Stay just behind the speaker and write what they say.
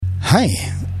Hei,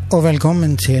 og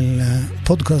velkommen til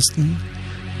podcasten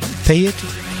Pay It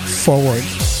Forward.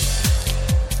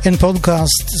 En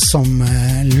podcast som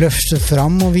løfter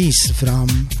fram og viser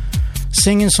fram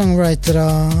singer-songwritere,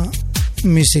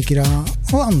 musikere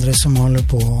og andre som holder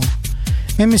på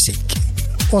med musikk,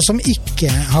 og som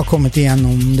ikke har kommet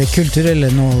igjennom det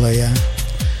kulturelle nåløyet.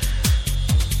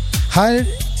 Her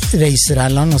reiser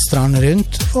jeg land og strand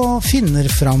rundt og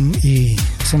finner fram i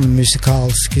sånne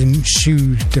musikalske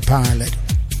skjulte perler.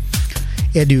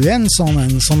 Du en sånn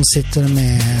en som sitter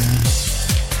med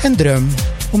en drøm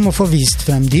om å få vist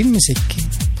frem din musikk?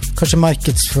 Kanskje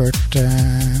markedsført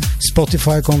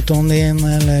Spotify-kontoen din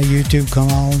eller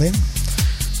YouTube-kanalen din?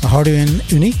 Da har du en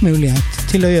unik mulighet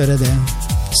til å gjøre det.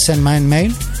 Send meg en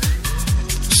mail,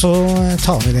 så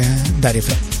tar vi det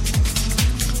derifra.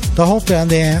 Da håper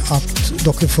jeg det at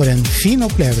dere får en fin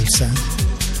opplevelse.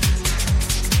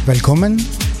 Velkommen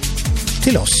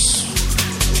til oss.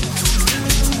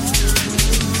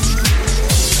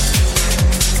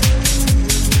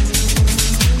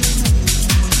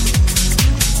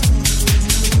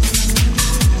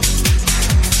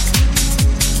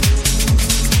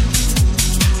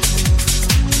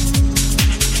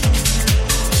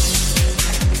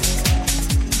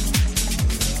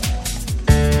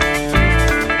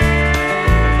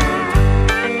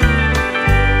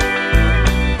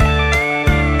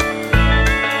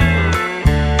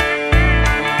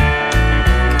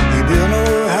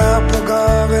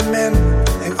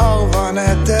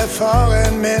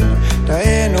 Faren min,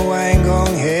 det nå en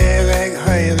gang her jeg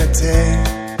hører til.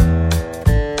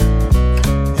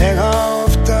 Jeg har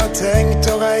ofte tenkt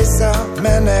å reise,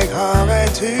 men jeg har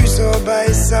et hus å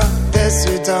beise.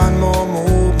 Dessuten må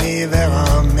mor mi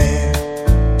være med.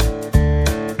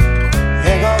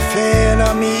 Jeg har fena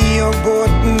mi og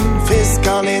båten,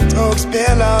 fisker litt og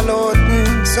spiller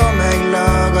låten som jeg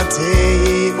lager til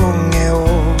i unge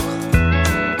år.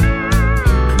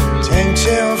 Tenk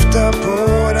ikke ofte på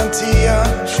den tida,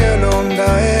 selv om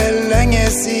det lenge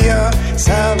siden,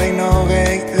 særlig når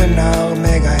jeg unner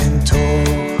meg en tår.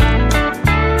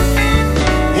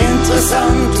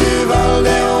 Interessant du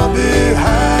valgte å bo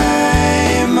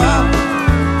hjemme,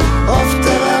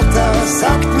 ofte vært det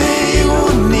sagt med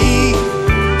ironi.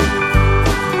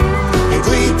 Jeg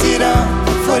driter i det,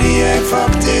 fordi jeg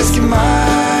faktisk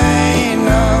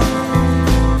mener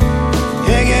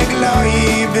jeg glad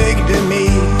i bygden min.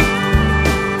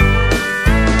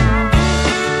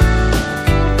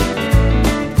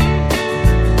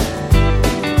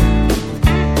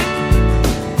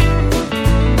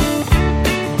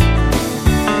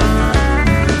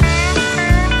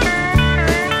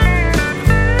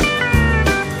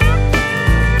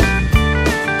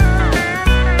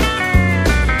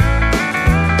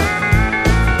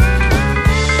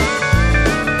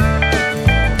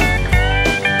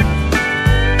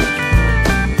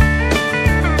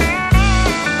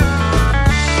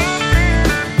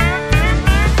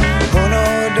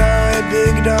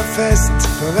 Fest,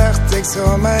 for vært jeg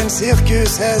som en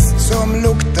sirkushest som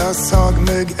lukter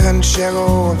sagmugg, ønsker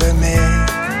over meg.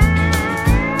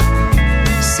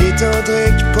 Sitt og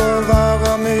drikk på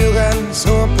varamuren,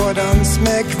 så på dans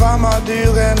med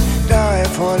kvamaduren. Det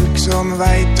folk som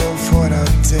vet å få det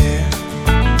til.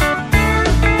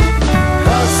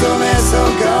 Hva som så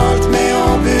galt med å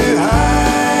bo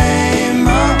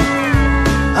hjemme,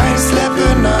 en slepp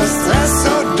unna stress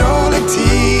og dårlig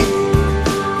tid.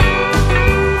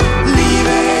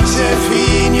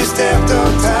 Finjustert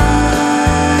og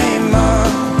timer,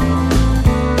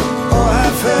 og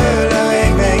her føler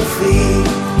jeg meg fri.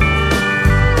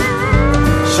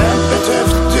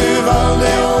 Kjempetøft du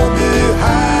valgte å bo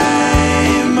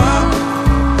hjemme,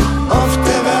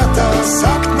 ofte vært det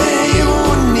sagt med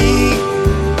ironi.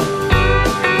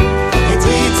 Jeg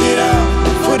driter i det,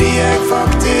 fordi jeg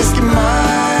faktisk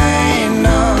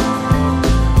mener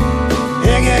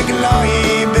jeg glad i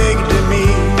bygden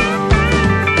min.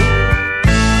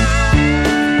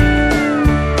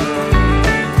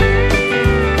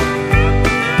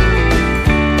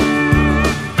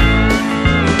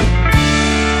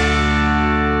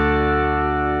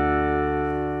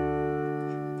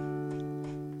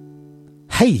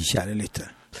 Hei, kjære lytter.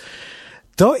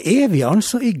 Da vi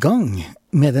altså i gang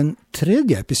med den 3.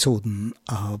 episoden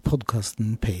av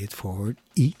podcasten Pay It Forward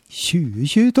i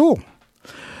 2022.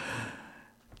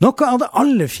 Noe av det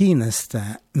aller fineste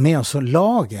med å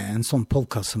lage en sånn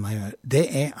podcast som jeg gjør, det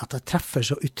at jeg treffer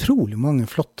så utrolig mange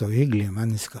flotte og hyggelige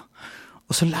mennesker,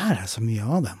 og så lærer jeg så mye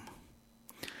av dem.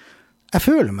 Jeg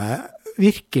føler meg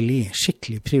virkelig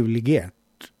skikkelig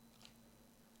privilegert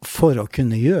for å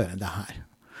kunne gjøre det her.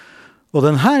 Og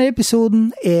denne episoden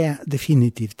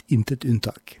definitivt intet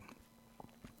unntak.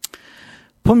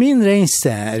 På min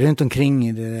reise rundt omkring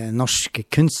i det norske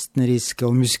kunstneriske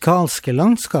og musikalske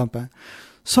landskapet,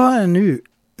 så har jeg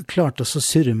nå klart å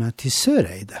surre meg til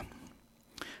Søreide.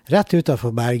 Rett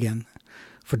utenfor Bergen,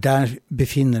 for der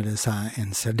befinner det seg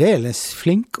en særdeles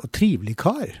flink og trivelig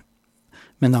kar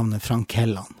med navnet Frank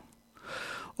Helland.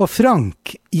 Og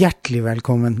Frank, hjertelig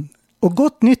velkommen, og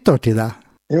godt nyttår til deg.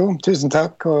 Jo, tusen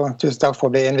takk, og tusen takk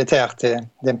for å bli invitert til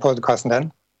den podcasten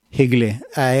din. Hyggelig.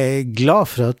 Jeg er glad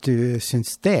for at du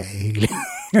synes det er hyggelig.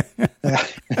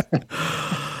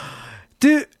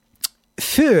 Du,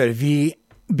 før vi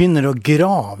begynner å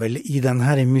grave i den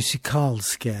her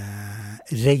musikalske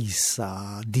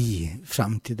reisa di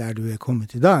frem til der du er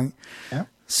kommet i dag,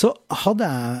 så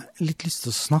hadde jeg litt lyst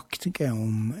til å snakke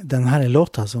om den her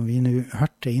låta som vi nå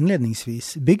hørte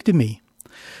innledningsvis, Dybdeintervju,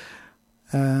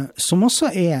 som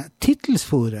også er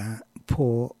titelsporet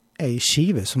på en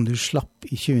skive som du slapp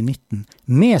i 2019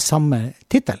 med samme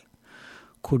titel,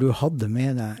 hvor du hadde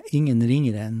med deg ingen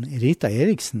ringere enn Rita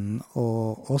Eriksen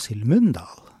og Åshild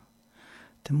Mundal.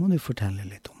 Det må du fortelle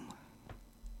litt om.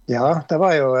 Ja, det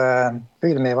var jo,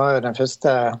 Dybdeintervju var jo den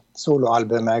første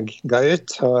soloalbumet jeg ga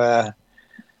ut, og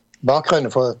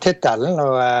bakgrunnen for titelen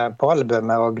og på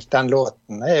albumet og den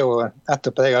låten er jo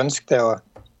nettopp at jeg ønsket å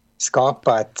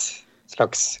skape et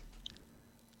slags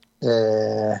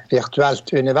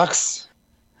virtuelt univers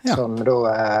som da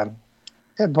er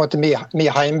på en måte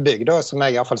min heimbygd, som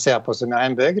jeg i hvert fall ser på som min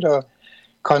heimbygd, og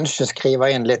kanskje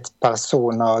skrive inn litt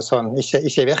personer og sånn,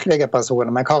 ikke virkelige personer,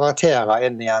 men karakterer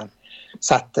inn i en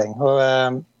setting. Og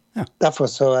derfor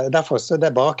så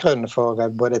det er bakgrunnen for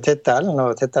både titelen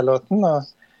og titellåten, og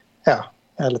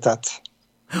hele tatt.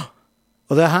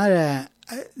 Og det her,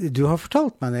 du har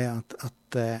fortalt meg det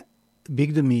at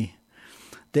Dybdeintervju,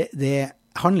 det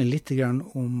handler litt grann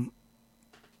om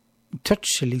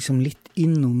toucher liksom litt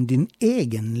innom din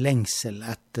egen lengsel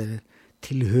etter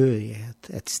tilhørighet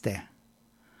et sted.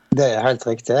 Det er helt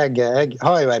riktig. Jeg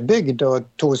har jo en bygd og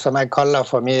to som jeg kaller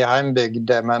for min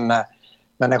heimbygd, men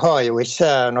jeg har jo ikke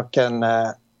noen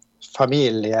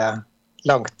familie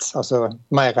langt, altså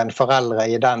mer enn foreldre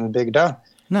i den bygda.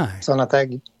 Nei. Sånn at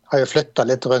jeg har jo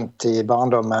flyttet litt rundt i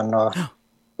barndommen og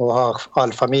har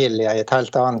all familie i et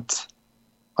helt annet,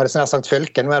 har det sånn sagt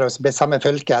fylke, nå er det blitt samme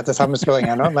fylke etter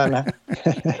sammenslåingen nå, men da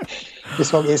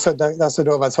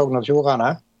var Sogn og Fjordane.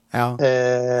 Ja.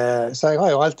 Så jeg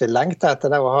har jo alltid lengtet etter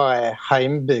det å ha en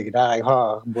heimbygd der jeg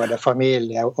har både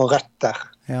familie og røtter.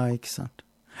 Ja, ikke sant.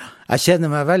 Jeg kjenner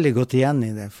meg veldig godt igjen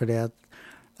i det, fordi at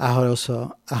jeg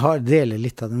har deler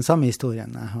litt av den samme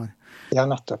historien jeg har. Ja,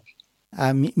 nettopp.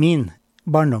 Min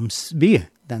barndomsby,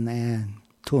 den er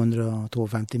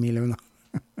 252 mil unna.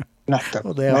 Nettopp.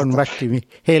 Og det har den vært i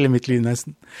hele mitt liv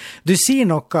nesten. Du sier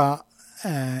noe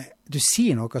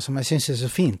som jeg synes er så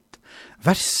fint.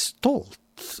 Vær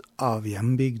stolt av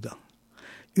hjembygda.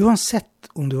 Uansett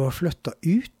om du har flyttet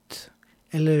ut,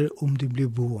 eller om du blir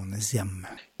boende hjemme.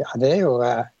 Ja, det er jo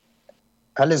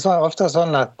veldig ofte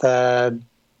sånn at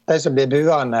de som blir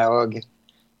buende og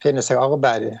finner seg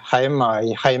arbeid hjemme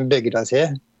i heimbygda si,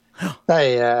 de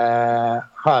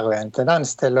har jo en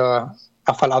tendens til å, i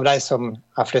hvert fall av de som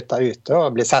har flyttet ut,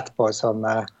 og blir sett på som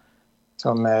på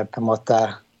en måte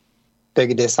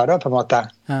bygdiser, da, på en måte.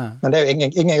 Ja. Men det er jo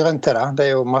ingen grunn til det. Det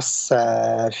er jo masse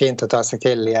fint å ta seg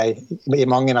til i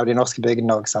mange av de norske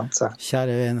bygdene også, sant? Så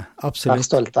kjære vene, absolutt. Jeg er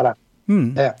stolt av det.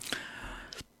 Ja.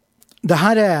 Det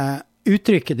her er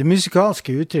uttrykket, det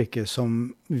musikalske uttrykket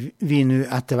som vi nå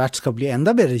etter hvert skal bli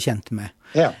enda bedre kjent med.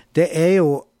 Ja. Det er jo,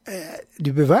 du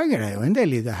beveger deg jo en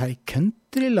del i det her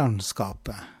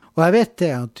countrylandskapet. Og jeg vet det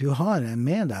at du har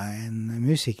med deg en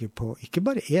musiker på ikke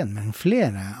bare en, men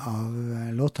flere av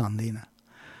låtene dine.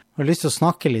 Har du lyst til å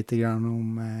snakke litt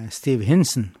om Steve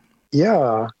Hinson?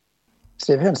 Ja,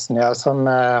 Steve Hinson, som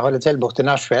holder til borte i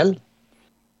Nashville.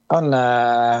 Han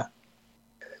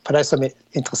for de som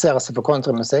interesserer seg for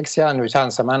countrymusikk, så er han jo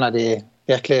kjent som en av de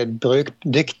virkelig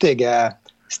dyktige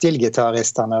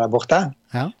stilgitarristene der borte.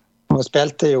 Ja. Han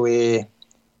spilte jo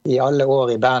i alle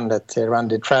år i bandet til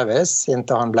Randy Travis,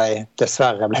 inntil han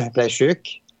dessverre ble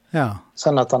syk. Ja.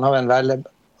 Sånn at han har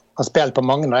han spilt på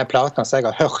mange av de platene som jeg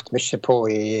har hørt mye på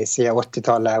siden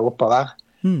 80-tallet oppover.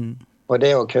 Og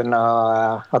det å kunne,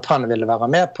 at han ville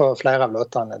være med på flere av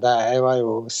låtene, det var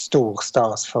jo stor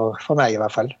stas for meg i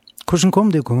hvert fall. Hvordan kom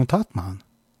du i kontakt med han?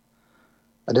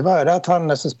 Det var jo det at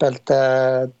han som spilte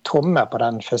trommer på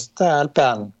den første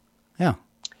LP-en. Ja.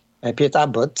 Pete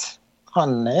Abbott.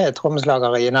 Han er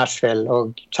trommeslager i Nashville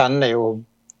og kjenner jo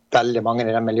veldig mange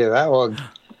i det miljøet. Og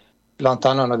blant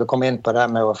annet når vi kom inn på det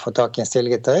med å få tak i en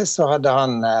stillgitarist, så hadde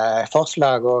han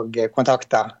forslag og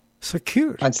kontakter. Så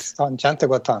kult. Han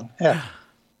kjente godt han, ja.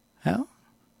 Ja.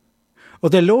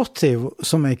 Og det låter jo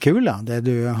som kula, det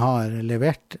du har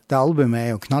levert. Det albumet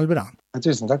jo knallbra.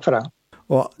 Tusen takk for det.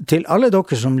 Og til alle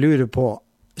dere som lurer på,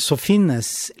 så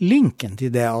finnes linken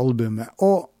til det albumet,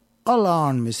 og all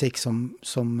annen musikk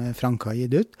som Frank har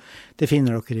gitt ut, det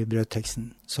finner dere i brødteksten,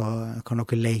 så kan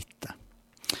dere lete.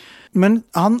 Men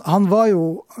han var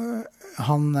jo,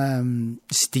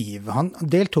 Steve, han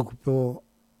deltok på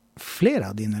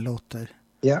flere av dine låter.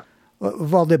 Ja.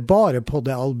 Var det bare på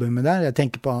det albumet der? Jeg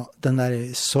tenker på den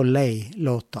der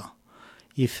Soleil-låta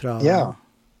ifra... Ja.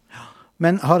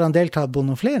 Men har han deltatt på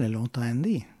noen flere låter enn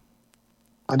de?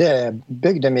 Ja, det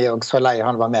bygde vi og Soleil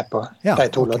han var med på, de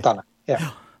 2 låtene. Ja.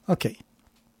 Ok.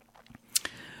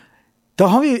 Da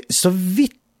har vi så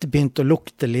vidt begynt å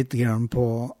lukte litt grann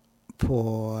på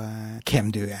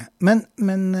hvem du er. Men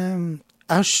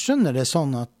jeg skjønner det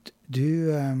sånn at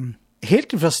du,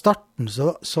 helt fra starten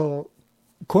så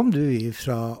kom du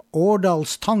fra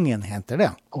Årdalstangen, heter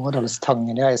det?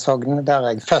 Årdalstangen, ja, i Sogn, der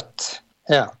jeg født.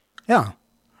 Ja. Ja.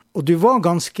 Og du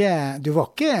hadde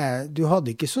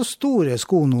ikke så store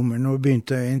skonummer når du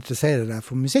begynte å interessere deg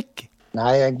for musikk?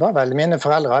 Nei, mine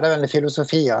foreldre hadde vel en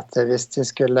filosofi at hvis de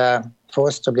skulle få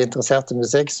oss til å bli interessert i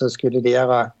musikk, så skulle de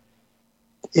gjøre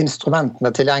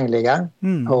instrumentene tilgjengelige,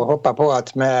 og håpe på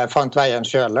at vi fant veien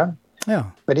selv. Ja.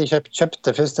 Og de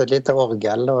kjøpte først et lite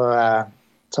orgel,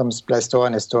 som ble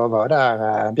stående i stova, og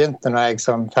der begynte når jeg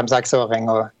som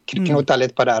 5-6-åring å knote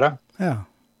litt på det da. Ja.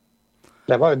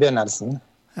 Det var jo begynnelsen.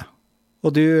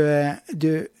 Og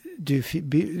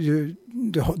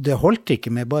det holdt ikke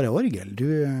med bare orgel. Du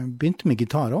begynte med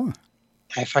gitar også.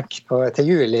 Jeg fikk til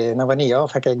juli, når jeg var 9 år,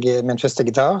 fikk jeg min første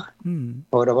gitar.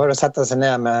 Og da var det å sette seg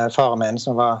ned med faren min,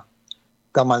 som var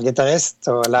gammel gitarist,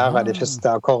 og lære de første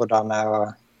akkordene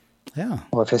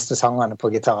og første sangene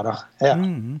på gitar. Da. Ja.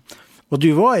 Og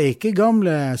du var ikke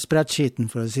gamle sprettskiten,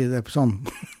 for å si det sånn.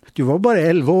 Du var bare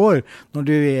 11 år når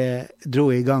du dro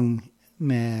i gang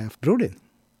med bror din.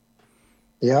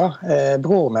 Ja,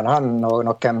 bror min, han og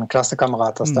noen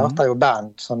klassekamerater startet jo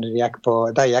band som de gikk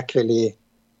vel i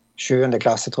 7.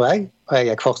 klasse, tror jeg, og jeg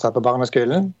gikk fortsatt på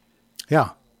barneskolen.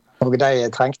 Ja. Og de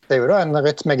trengte jo da en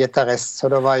rytmegitarist, så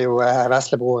da var jo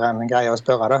veslebroren grei å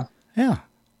spørre da. Ja.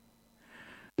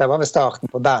 Det var ved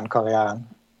starten på bandkarrieren.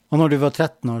 Og når du var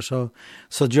 13 år,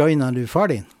 så joinet du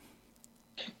far din?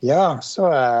 Ja, så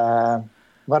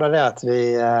var det at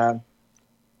vi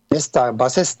mistet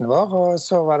bassisten vår, og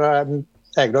så var det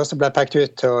jeg da som ble pekt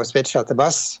ut til å switche til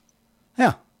bass.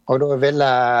 Ja. Og da ville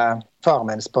far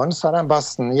min sponse den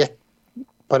bassen gitt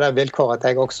på det vilkåret at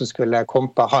jeg også skulle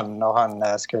kompe han når han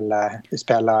skulle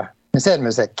spille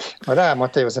musikk. Og det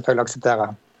måtte jeg jo selvfølgelig akseptere.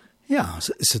 Ja,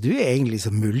 så du er egentlig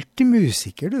så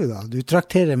multimusiker du da? Du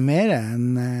trakterer mer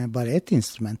enn bare ett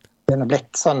instrument? Det er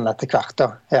blitt sånn etter hvert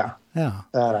da, ja. Ja.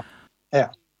 Det er det, ja.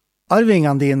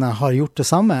 Arvingene dine har gjort det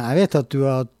samme. Jeg vet at du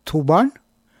har 2 barn.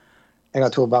 Jeg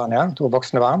har 2 barn, ja. 2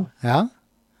 voksne barn. Ja.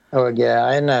 Og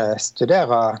ene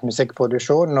studerer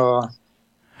musikkproduksjon,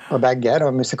 og begge er da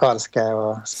musikalske,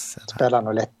 og spiller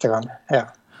nå litt. Ja.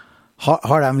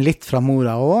 Har de litt fra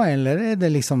mora også, eller er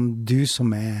det liksom du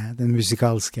som er den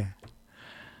musikalske?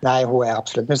 Nei, hun er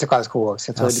absolutt musikalsk hun også.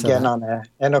 Jeg tror genene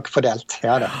er nok fordelt,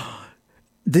 ja da.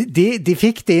 De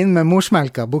fikk det inn med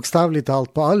morsmelka, bokstavlig talt,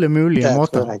 på alle mulige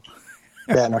måter. Det tror jeg.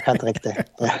 Det er nok helt riktig.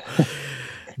 Ja.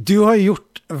 Du har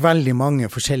gjort veldig mange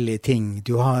forskjellige ting.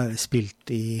 Du har spilt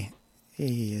i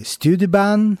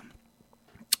studieband,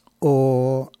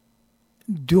 og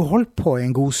du holdt på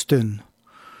en god stund.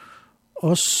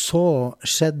 Og så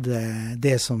skjedde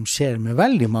det som skjer med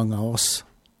veldig mange av oss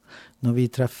når vi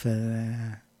treffer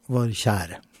vår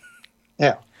kjære.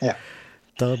 Ja, ja.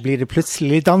 Da blir det plutselig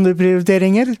litt andre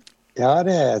prioriteringer. Ja,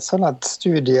 det er sånn at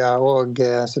studier og,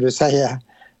 som du sier,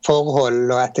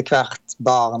 forhold og etter hvert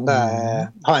barn, det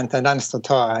har en tendens til å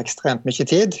ta ekstremt mye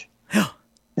tid. Ja.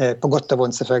 På godt og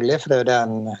vondt selvfølgelig, for det er jo det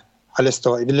en har lyst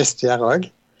til å gjøre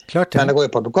også. Klart det. Men det går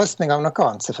jo på bekostning av noe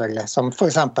annet selvfølgelig, som for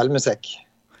eksempel musikk.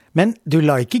 Men du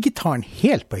la ikke gitaren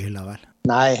helt på hylla, vel?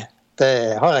 Nei, det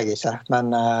har jeg ikke.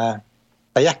 Men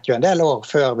det gikk jo en del år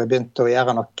før vi begynte å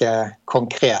gjøre noe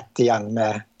konkret igjen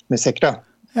med musikk da.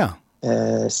 Ja.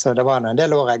 Så det var en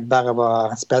del år jeg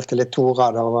bare spilte litt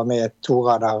torader og var med i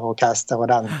torader, orkester og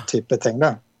den type ting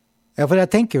da. Ja, for jeg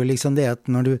tenker jo liksom det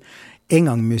at når du en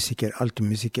gang musiker, alltid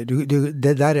musiker,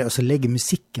 det der er å legge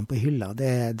musikken på hylla, det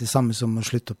er det samme som å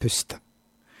slutte å puste.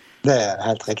 Det er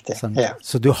helt riktig, ja.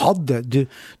 Så du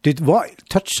var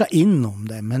touchet innom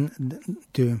det, men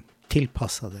du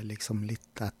tilpasset det liksom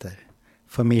litt etter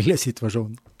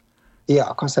familiesituasjonen. Ja,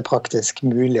 kanskje praktisk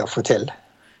mulig å få til.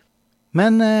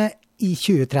 Men i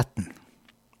 2013,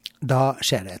 da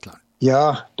skjer det et eller annet. Ja,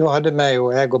 da hadde vi jo,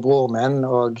 jeg og bror min,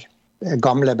 og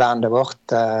gamle bandet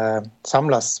vårt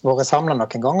våre samler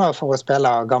noen ganger for å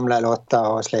spille gamle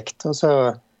låter og slikt. Og så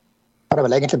var det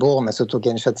vel egentlig broren min som tok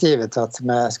initiativet til at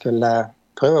vi skulle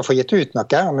prøve å få gitt ut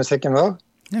noe av musikken vår.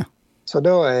 Ja. Så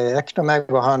da gikk da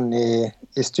meg og han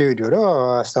i studio da,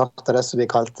 og startet det som vi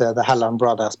kalte The Helland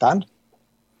Brothers Band.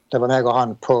 Det var meg og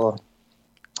han på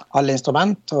alle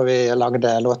instrument, og vi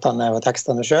lagde låtene og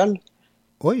tekstene selv.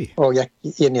 Oi. Og gikk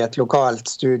inn i et lokalt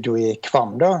studio i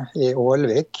Kvam da, i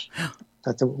Ålvik.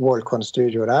 Dette Wallcon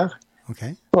studio der.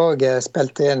 Okay. Og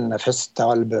spilte inn første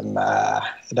album der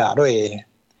da i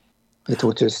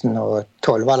 2012,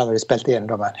 eller var det spilte inn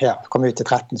da, men ja, kom ut i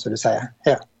 13, som du sier.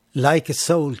 Ja. Like a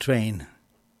Soul Train.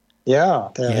 Ja,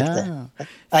 det riktig.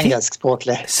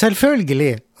 Engelskspråklig.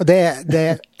 Selvfølgelig. Og det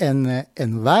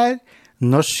en hver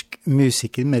norsk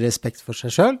musiker med respekt for seg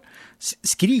selv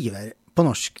skriver på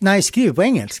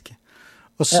engelsk.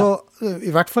 Og så,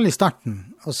 i hvert fall i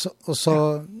starten, og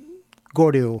så går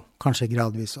det jo kanskje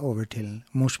gradvis over til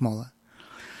morsmålet.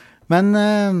 Men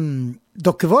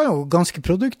dere var jo ganske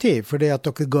produktive, fordi at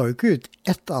dere ga jo ikke ut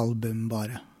ett album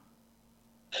bare.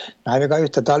 Nei, vi ga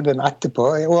ut et album i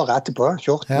året etterpå,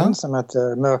 14, som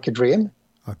heter Mørke Dream.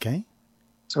 Ok.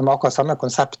 Så det var akkurat samme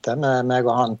konseptet med meg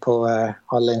og han på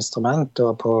alle instrument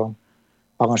og på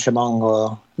arrangement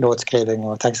og låtskriving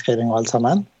og tekstskriving og alt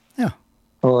sammen. Ja.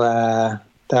 Og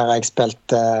der har jeg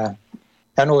spilt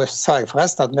nå sa jeg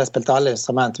forresten at vi spilte alle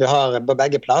instrument. Vi har på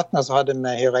begge platene så hadde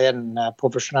vi hyret inn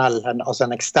profesjonell, altså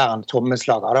en ekstern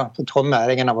trommeslager da. For tromme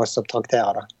ingen av oss som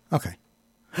trakterer da. Ok.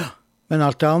 Men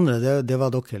alt det andre, det var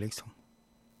dere liksom?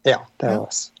 Ja, det var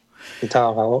oss.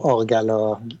 Gitarrer og orgel og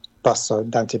bass og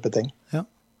den type ting. Ja.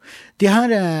 De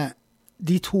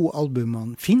 2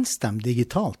 albumene, finnes de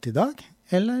digitalt i dag?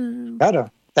 Eller? Ja da,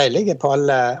 de ligger på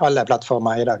alle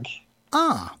plattformer i dag.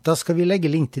 Da skal vi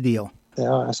legge link til de også.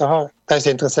 Ja, så har de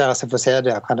som interesserer seg for CD,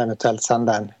 kan eventuelt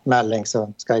sende en melding, så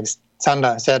skal jeg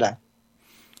sende CD.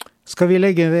 Skal vi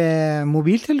legge ved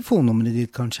mobiltelefonnummeret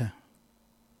ditt, kanskje?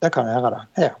 Det kan vi gjøre da,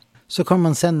 ja. Så kan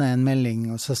man sende en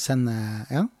melding, og så sende,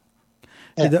 ja?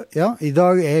 I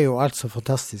dag jo alt så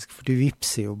fantastisk, for du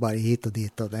vipser jo bare hit og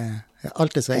dit, og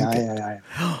alt så enkelt.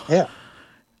 Ja.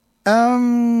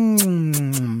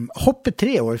 Hoppe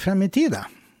 3 år frem i tida,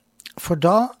 for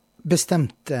da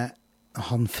bestemte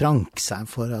han Frank seg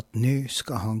for at nå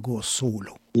skal han gå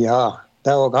solo. Ja,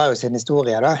 det har jo sin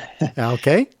historie da. Ja,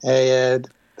 ok.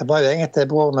 Det var jo egentlig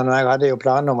bror min, og jeg hadde jo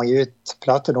planer om å gi ut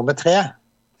plate nummer 3,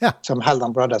 som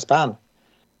Helland Brothers Band.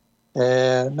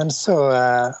 Men så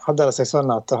hadde det seg sånn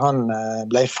at han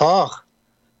ble far,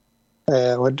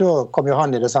 og da kom jo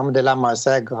han i det samme dilemmaet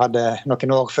som jeg hadde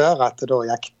noen år før, at da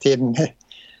gikk tiden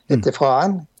litt ifra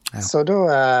han. Ja. Så da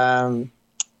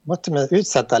måtte vi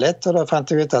utsette litt, og da fant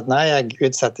jeg ut at nei, jeg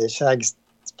utsetter ikke, jeg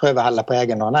prøver heller på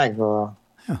egen hånd, og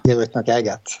gir ut noe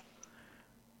eget.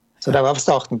 Så det var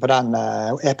starten på den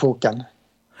epoken.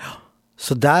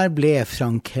 Så der ble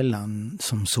Frank Helland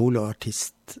som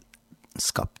soloartist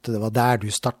skapt. Det var der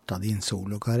du startet din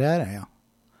solokarriere, ja.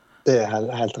 Det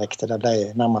helt riktig. Det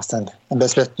ble nærmest en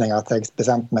beslutning at jeg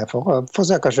bestemte meg for å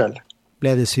forsøke selv.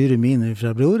 Ble det syre miner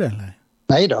fra bror, eller?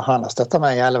 Neida, han har støttet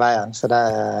meg hele veien, så det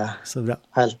så bra.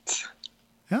 Helt...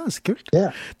 Ja, så kult.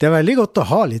 Yeah. Det veldig godt å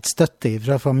ha litt støtte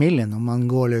fra familien når man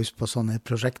går løs på sånne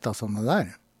prosjekter som det der.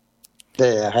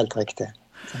 Det helt riktig.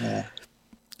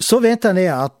 Så vet jeg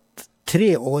det at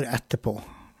 3 år etterpå,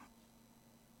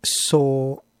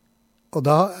 og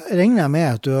da regner jeg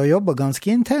med at du har jobbet ganske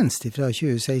intenst fra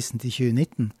 2016 til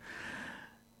 2019.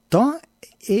 Da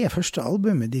første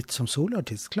albumet ditt som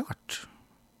solartist klart?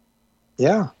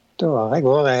 Ja, da har jeg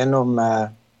vært innom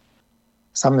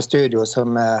samme studio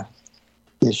som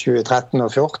i 2013 og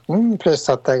 2014,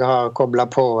 pluss at jeg har koblet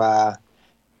på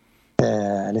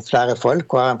litt flere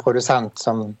folk, og har en produsent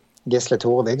som Gisle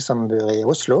Torvig, som bor i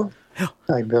Oslo. Ja.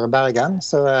 Jeg bor i Bergen,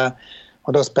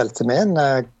 og da spilte vi inn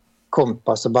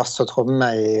kompass og bass og tromme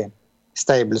i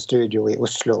Stable Studio i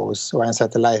Oslo, og en som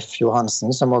heter Leif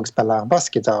Johansen, som også spiller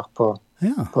bassgitar på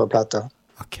plata.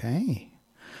 Ok.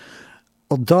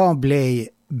 Og da ble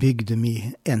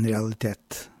Bygdemi en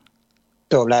realitet?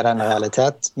 Da ble det en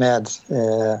realitet.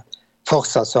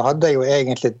 Fortsatt så hadde jeg jo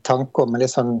egentlig tanke om en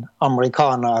litt sånn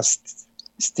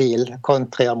amerikanerstil,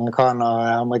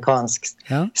 country-amerikansk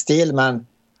stil, men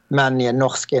i en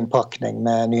norsk innpakning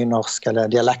med nynorsk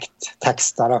eller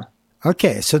dialekttekster da.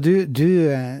 Ok, så du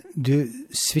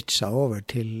switcha over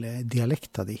til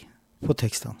dialekta di på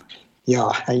tekstene?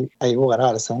 Ja, jeg gjorde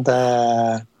det. Liksom.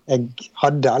 Jeg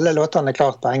hadde alle låtene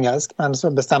klart på engelsk, men så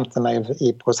bestemte jeg meg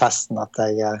i prosessen at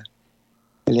jeg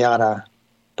vil gjøre det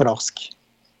på norsk.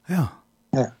 Ja.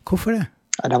 Hvorfor det?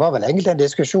 Ja, det var vel egentlig en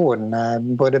diskusjon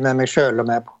både med meg selv og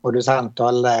med produsent og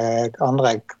alle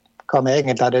andre hva vi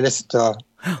egentlig hadde lyst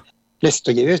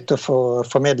til å gi ut og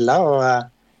formidle, og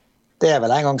det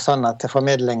vel en gang sånn at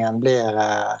formidlingen blir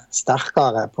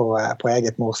sterkere på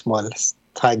eget morsmål,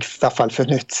 har jeg I hvert fall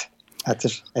funnet ut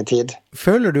etter en tid.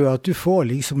 Føler du at du får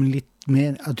liksom litt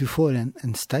mer, at du får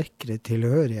en sterkere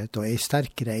tilhørighet og en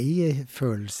sterkere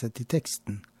eierfølelse til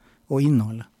teksten og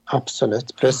innholdet?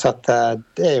 Absolutt, pluss at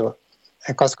det jo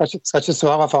jeg skal ikke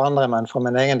svare for andre, men for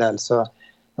min egen del, så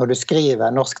når du skriver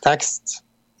norsk tekst,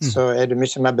 så du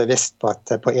mye mer bevisst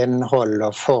på innhold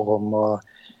og form og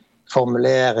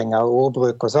formuleringer og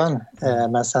ordbruk og sånn.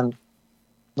 Mens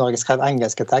når jeg skrev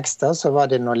engelske tekster, så var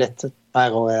det noe litt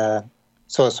mer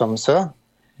så som så.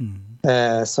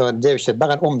 Så det jo ikke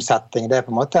bare en omsetning, det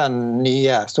på en måte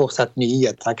stort sett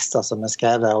nye tekster som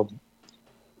skrevet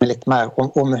med litt mer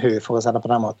omhu, for å si det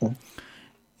på den måten.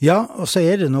 Ja, og så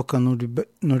det noe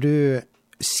når du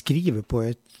skriver på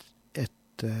et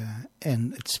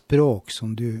språk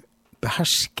som du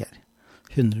behersker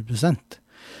 100%.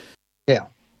 Ja.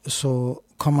 Så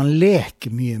kan man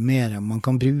leke mye mer, man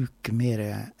kan bruke mer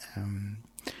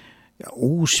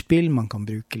ordspill, man kan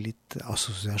bruke litt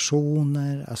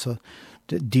assosiasjoner, altså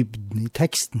dybden I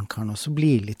teksten kan også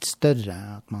bli litt større,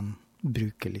 at man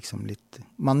bruker liksom litt,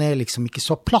 man liksom ikke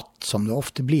så platt som det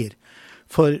ofte blir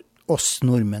for oss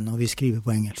nordmenn når vi skriver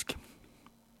på engelsk.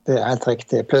 Det helt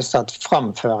riktig, pluss at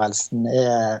framførelsen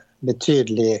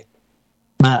betydelig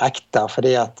mer ekte,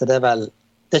 fordi at det vel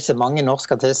det ikke mange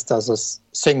norske artister som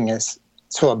synger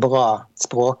så bra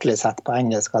språklig sett på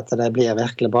engelsk at det blir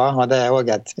virkelig bra, og det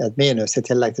også et minus I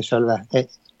tillegg til selve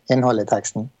innholdet I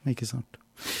teksten. Ikke sant.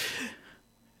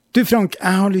 Du Frank,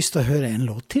 jeg har lyst til å høre en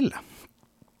låt til.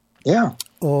 Ja.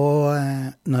 Og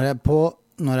når jeg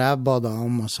ba deg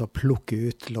om å plukke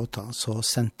ut låta, så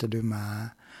sendte du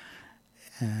meg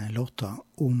låta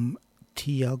Om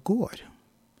tida går,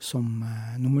 som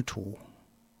nummer 2.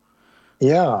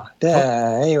 Ja, det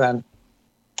jo en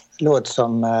låt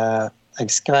som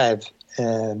jeg skrev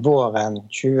våren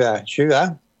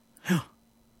 2020,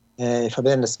 I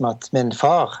forbindelse med at min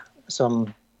far, som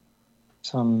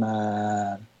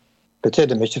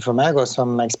betydde mye for meg, og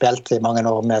som jeg spilte I mange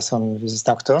år med, som vi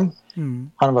snakket om.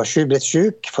 Han var blitt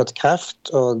syk, fått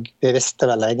kreft, og vi visste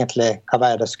vel egentlig hva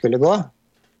vei det skulle gå.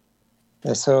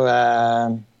 Så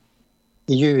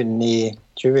I juni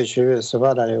 2020 så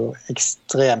var det jo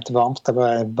ekstremt varmt. Det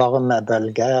var en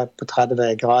varmebølge på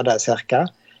 30 grader cirka.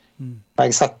 Og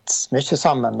jeg satt mye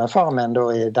sammen med far min da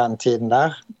I den tiden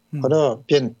der. Og da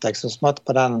begynte jeg så smått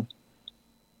på den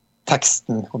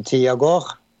teksten Om tida går,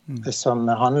 som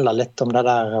handler litt om det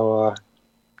der å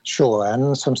se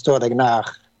en som står deg nær,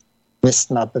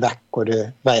 visner vekk, og du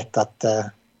vet at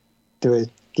du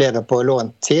lever på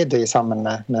lånt tid sammen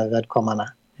med vedkommende.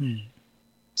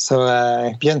 Så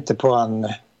jeg begynte på han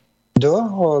da,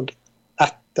 og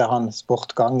etter hans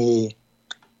bortgang I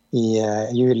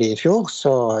juli I fjor,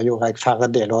 så gjorde jeg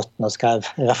ferdig låten og skrev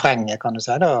refrenget, kan du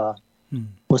si da,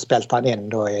 og spilte han inn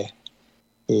da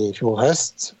I fjor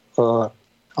høst, og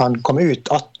han kom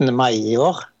ut 18. mai I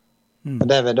år, og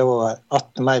det var da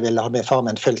 18. mai ville ha med far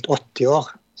min fylt 80 år,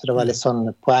 så det var litt sånn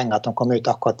poeng at han kom ut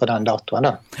akkurat på den datoen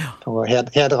da, for å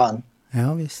hedre han.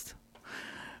 Ja, visst.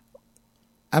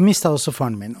 Jeg mistet også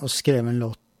faren min og skrev en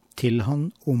låt til han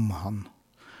om han.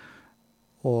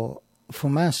 Og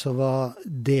for meg så var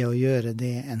det å gjøre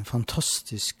det en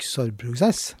fantastisk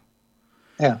sorgprosess.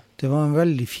 Ja. Det var en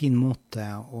veldig fin måte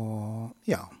å,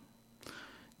 ja,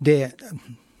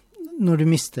 når du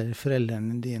mister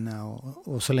foreldrene dine,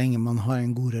 og så lenge man har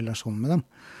en god relasjon med dem,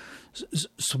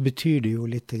 så betyr det jo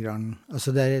litt grann,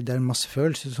 altså det masse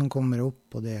følelser som kommer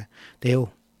opp, og det jo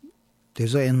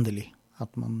så endelig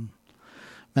at man,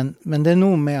 men det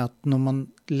noe med at når man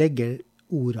legger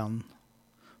ordene,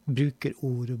 bruker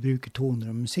ord og bruker toner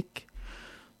og musikk,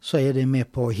 så det med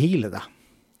på å heale det.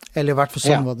 Eller I hvert fall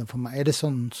sånn var det for meg. Det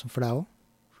sånn for deg også?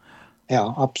 Ja,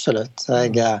 absolutt.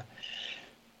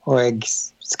 Og jeg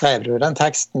skrev jo den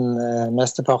teksten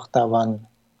mestepart av han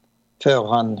før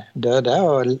han døde,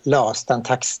 og las den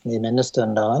teksten I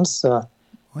minnestunder hans, så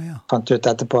fant ut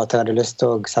etterpå at jeg hadde lyst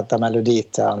til å sette melodi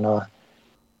til han, og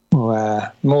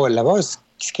målet var å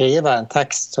skrive en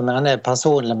tekst som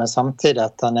personlig, men samtidig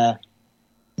at han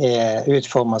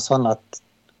utformet sånn at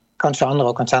kanskje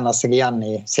andre kan kjenne seg igjen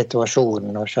I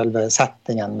situasjonen og selve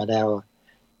settingen med det å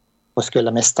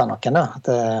skulle miste noen da. At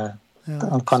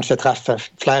han kanskje treffer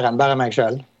flere enn bare meg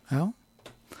selv. Ja,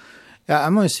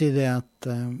 jeg må jo si det at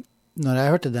når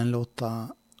jeg hørte den låta,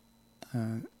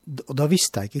 og da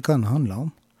visste jeg ikke hva den handlet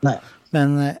om. Nei.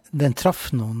 Men den traff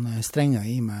noen strenger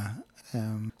I meg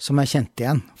som jeg kjente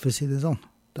igjen, for å si det sånn.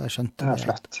 Da jeg skjønte det.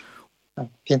 Flott. Ja,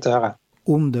 fint å høre.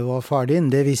 Om det var far din,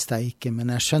 det visste jeg ikke, men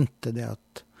jeg skjønte det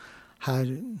at her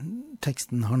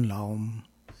teksten handlet om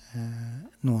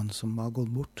noen som var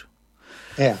gått bort.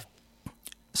 Ja.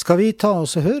 Skal vi ta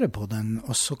oss og høre på den,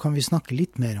 og så kan vi snakke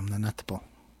litt mer om den etterpå?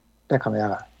 Det kan vi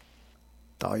gjøre.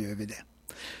 Da gjør vi det.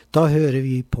 Da hører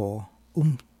vi på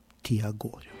Om tida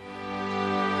går.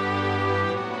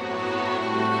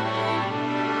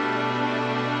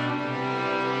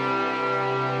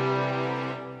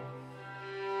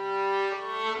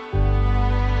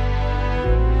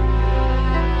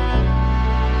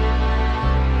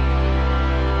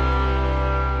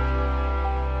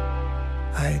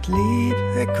 Et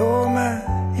liv kommet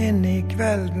inn I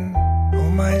kvelden,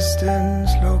 om ei stund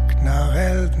slukner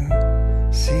elden.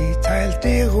 Sitt helt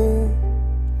I ro,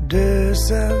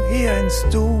 døser I en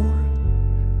stol.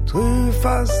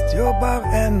 Trufast jobber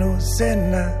ennå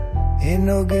sinne, inn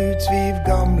og utsviv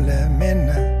gamle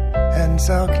minne. En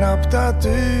sa knapt at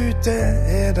ute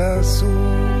der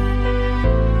sol.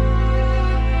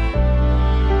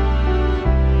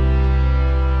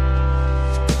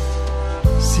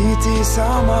 Sitt I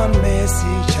sammen med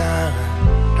si kjære,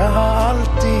 det har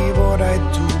alltid vært de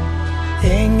to.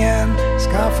 Ingen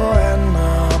skal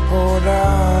forandre på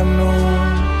det nå.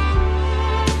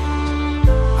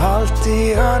 Alltid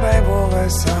har de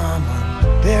vært sammen,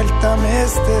 delt det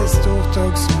meste stort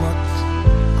og smått.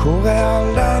 Hvor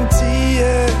all den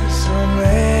tiden som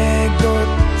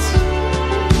gått?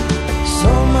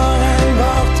 Sommeren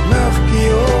vart mørk I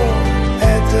år,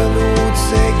 etterlot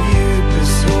seg dype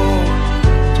sår.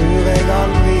 Tror jeg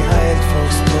aldri helt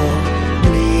forstår,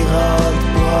 blir alt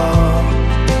bra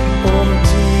om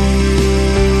tida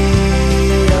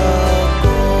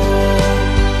går.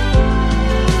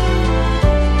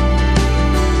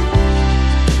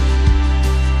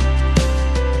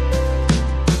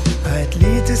 Et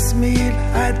lite smil,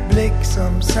 et blikk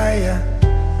som sier,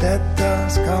 dette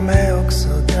skal vi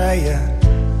også greie.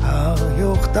 Har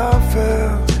gjort det før,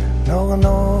 når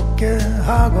noe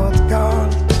har gått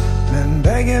galt. Men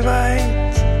begge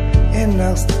vet,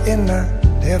 innerst inne,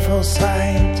 det for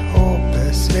sent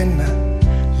håpet svinne.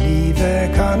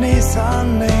 Livet kan I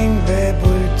sanning være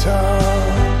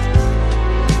brutalt.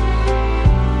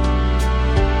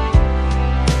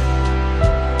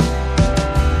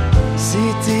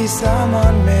 Sitt I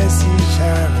sammen med si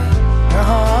kjære, det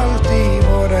har alltid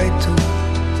vært de to.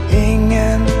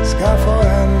 Ingen skal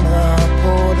forandre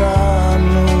på det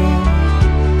nå.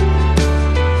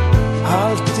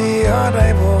 Alltid har de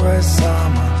vært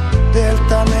sammen, delt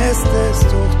det meste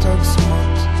stort og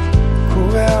smått.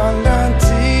 Hvor all den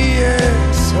tiden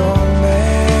som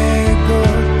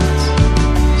gått?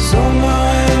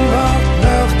 Sommeren vart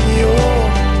mørk I år,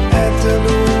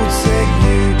 etterlot seg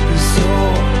dype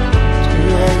sår.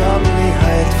 Tror jeg aldri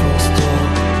helt forstår,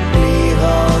 blir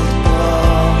alt bra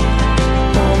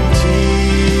om tida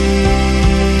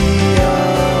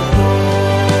går.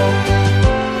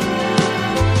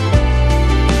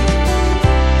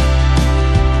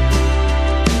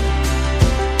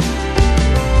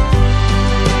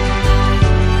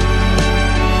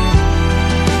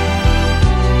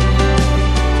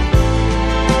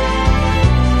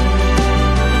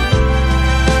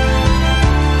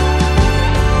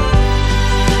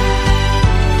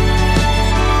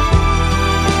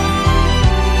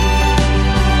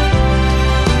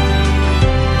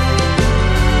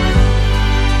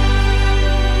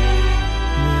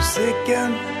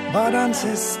 Musikken var den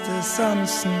siste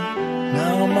sansen,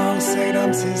 nærmer seg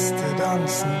den siste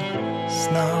dansen.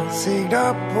 Snart sig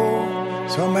det på,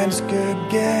 som en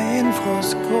skugge innfra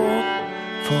skrå.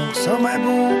 For som en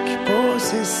bok på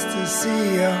siste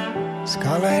sida,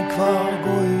 skal en kvar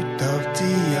gå ut av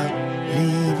tida.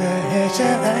 Livet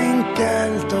ikke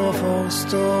enkelt å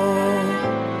forstå.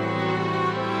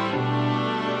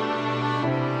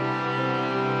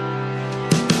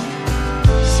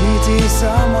 Sitt I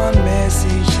sammen med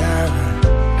si kjære,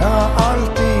 det har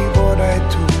alltid vært de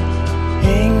to.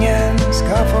 Ingen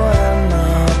skal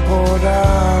forandre på det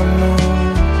nå.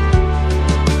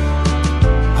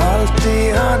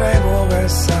 Alltid har de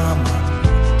vært sammen,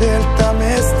 delt det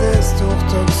meste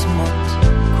stort og smått.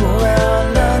 Hvor all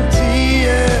den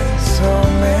tiden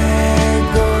som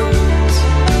gått?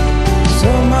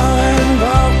 Sommeren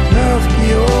vart mørk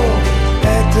I år,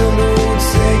 etterlot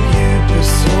seg dype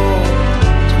sår.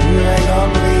 Tror jeg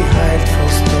aldri helt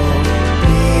forstår,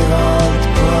 blir alt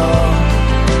bra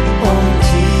om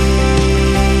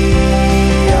tida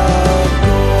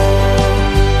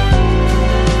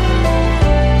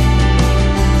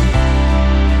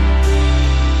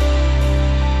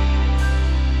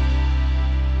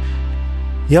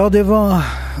Ja, det var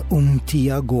Om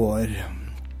tida går.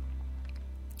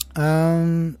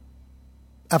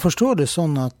 Jeg forstår det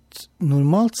sånn at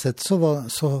normalt sett så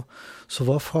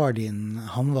var far din,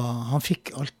 han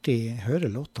fikk alltid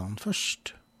høre låtene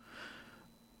først.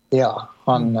 Ja,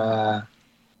 han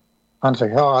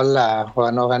fikk høre alle,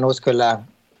 og når jeg nå skulle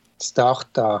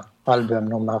starte album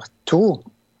nummer 2,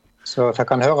 så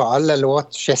fikk han høre alle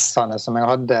låtskissene som jeg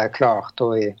hadde klart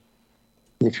da i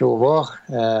fjor vår.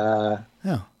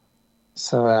 Ja.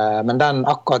 Så, men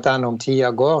akkurat den Om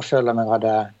tida går, selv om jeg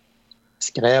hadde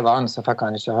skrevet den, så fikk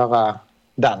han ikke høre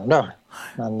den da.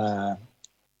 Men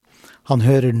han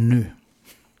hører den nå.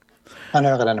 Han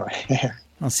hører det nå.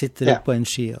 Han sitter oppe på en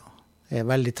sky og er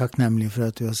veldig takknemlig for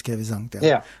at du har skrevet sang til.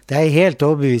 Ja. Det er jeg helt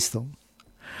overbevist om.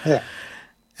 Ja.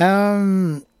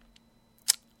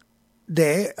 Det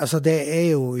er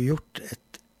jo gjort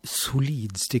et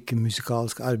solid stykke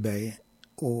musikalsk arbeid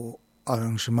og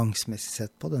arrangementsmessig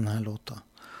sett på denne låta.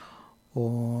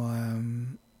 Og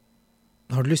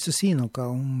har du lyst til å si noe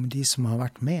om de som har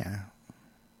vært med?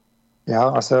 Ja,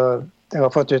 altså, jeg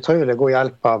har fått utrolig god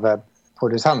hjelp av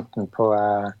produsenten på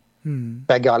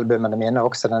begge albumene mine,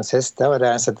 også den siste, og det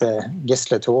er en som heter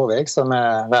Gisle Torvik, som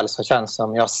er vel så kjent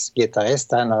som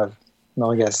jazzgitarrist, en av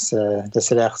Norges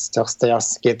desidert største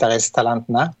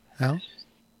jazzgitarist-talentene. Ja.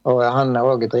 Og han har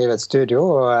også drivet et studio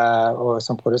og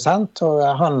som produsent, og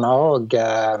han har også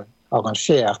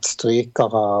arrangert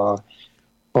strykere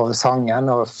og sangen,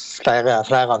 og flere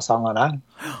av sangene,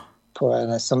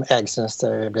 som jeg synes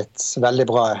det er blitt veldig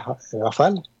bra i hvert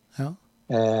fall. Ja.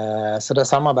 Så det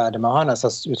samarbeidet med han er så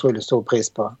utrolig stor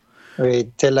pris på. Og i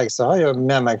tillegg så har jeg jo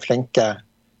med meg flinke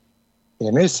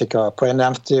musikere. Jeg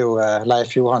nevnte jo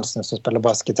Leif Johansen som spiller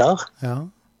bassgitar. Ja.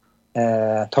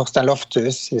 Torstein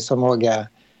Lofthus, som også er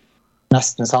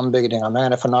nesten sambygdinger med.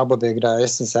 Han er fra nabobygda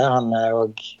Øystese. Han er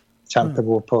også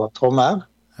kjempegod på trommer.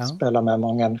 Ja. Spiller med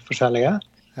mange forskjellige.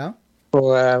 Ja. Og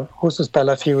hun som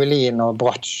spiller fiolin og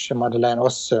bratsj, Madeleine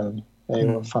Åssum, er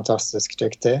jo fantastisk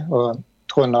dyktig. Og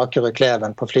Trond Akerud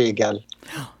Kleven på flygel.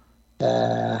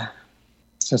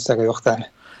 Synes jeg har gjort en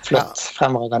flott,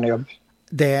 fremragende jobb.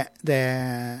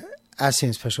 Jeg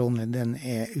synes personlig den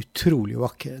er utrolig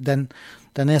vakker. Den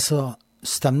er så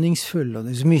stemningsfull, og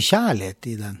det er så mye kjærlighet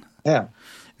i den. Ja.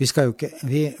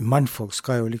 Vi mannfolk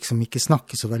skal jo liksom ikke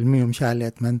snakke så veldig mye om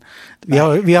kjærlighet, men vi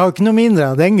har jo ikke noe mindre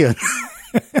av den grunn.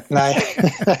 Nei,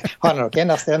 har det nok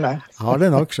innerst inne. Har det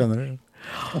nok, skjønner du.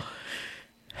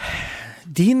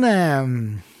 Dine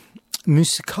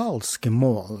musikalske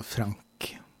mål,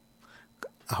 Frank,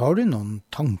 har du noen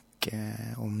tanke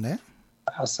om det?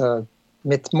 Altså,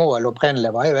 mitt mål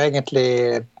opprinnelig var jo egentlig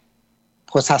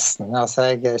prosessen.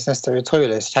 Altså, jeg synes det er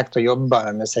utrolig kjekt å jobbe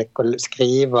med musikk og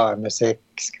skrive musikk,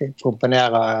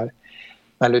 komponere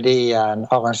melodien,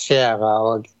 arrangere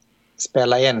og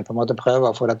spille inn, på en måte prøve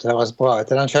å få det til å høres bra ut.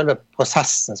 Det er den selve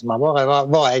prosessen som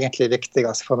var egentlig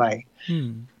viktigast for meg.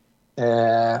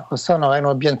 Og så når jeg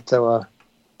nå begynte å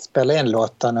spille inn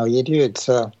låtene og gi det ut,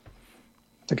 så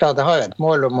det er klart jeg har jo et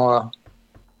mål om å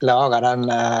lage den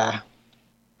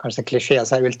kanskje klisjé,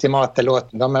 altså ultimate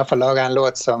låten. Da må jeg i hvert fall lage en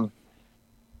låt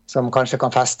som kanskje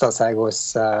kan feste seg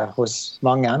hos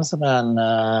mange, som er en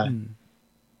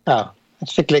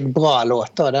skikkelig bra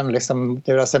låt. Og det er jo det som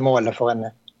er målet for en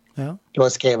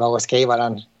låtskriver, å skrive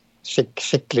den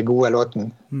skikkelig gode låten.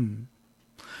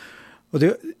 Og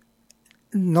det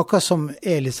noe som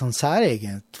er litt sånn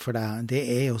særegent for deg, det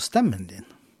er jo stemmen din.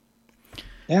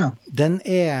 Ja. Den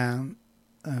er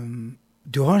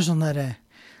du har en sånn der jeg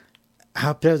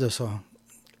har prøvd å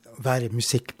være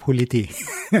musikkpoliti.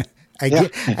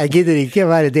 Jeg gidder ikke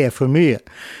være det for mye.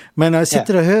 Men når jeg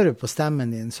sitter og hører på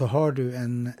stemmen din, så har du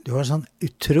har sånn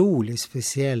utrolig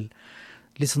spesiell,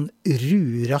 litt sånn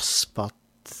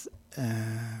raspet,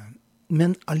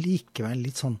 men allikevel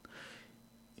litt sånn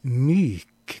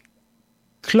myk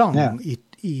klang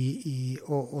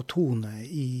og tone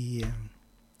i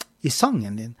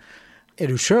sangen din. Er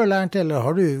du selv lært, eller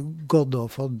har du gått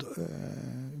og fått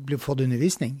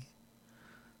undervisning?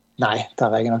 Nei,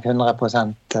 der er jeg nok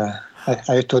 100%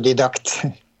 autodidakt.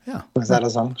 Ja. Så er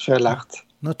det sånn, selv lært.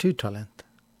 Naturtalent.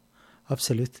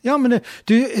 Absolutt. Ja, men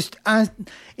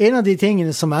en av de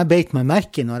tingene som jeg beit meg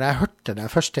merke når jeg hørte det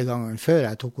første gangen før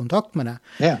jeg tok kontakt med deg,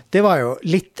 det var jo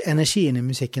litt energien i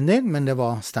musikken din, men det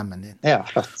var stemmen din. Ja,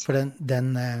 flott. For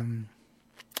den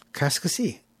hva jeg skal si,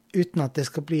 uten at det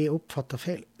skal bli oppfattet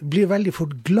feil, blir veldig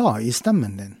fort glad i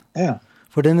stemmen din. Ja.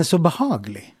 For den er så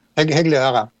behagelig. Hyggelig å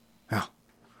høre. Ja,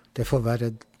 det får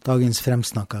være dagens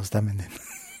fremsnakk av stemmen din.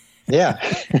 Ja.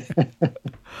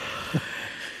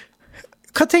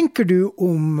 Hva tenker du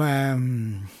om,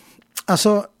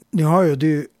 altså, nå har jo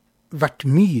du vært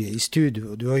mye I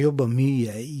studio, du har jobbet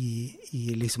mye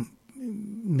I liksom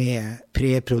med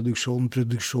preproduksjon,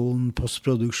 produksjon,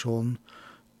 postproduksjon,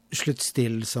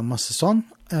 sluttstillelse og masse sånn.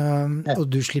 Og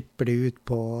du slipper det ut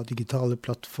på digitale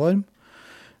plattform.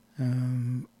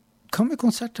 Hva med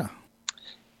konserter?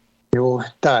 Jo,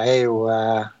 det jo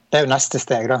neste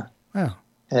steg da. Ja.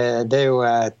 Det jo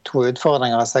 2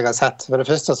 utfordringer som jeg har sett. For det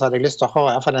første så hadde jeg lyst til å ha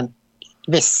I hvert fall en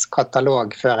viss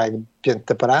katalog før jeg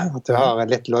begynte på det. At du har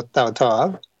litt låter å ta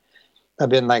av. Det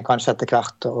begynner jeg kanskje etter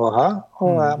hvert å ha.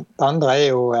 Og det andre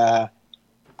jo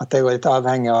at jeg litt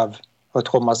avhengig av å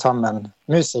tromme sammen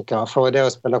musikere. For det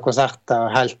å spille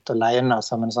konserter helt alene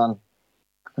som en sånn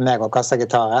meg og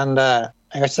kassagitaren,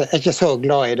 jeg ikke så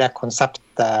glad I det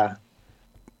konseptet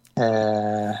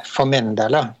for min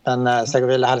del. Men, så jeg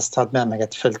ville helst hatt med meg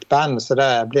et fullt band, så det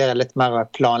blir litt mer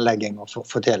planlegging å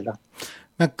få til. Da.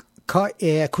 Men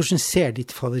hvordan ser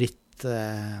ditt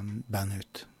favorittband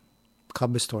ut? Hva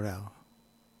består det av?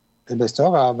 Det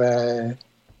består av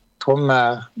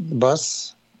trommer,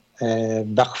 bass, I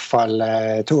hvert fall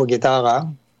 2 gitarer,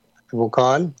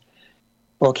 vokal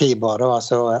og keyboard,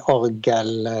 altså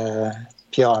orgel,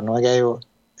 piano. Jeg jo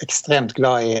ekstremt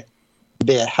glad I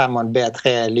Hammond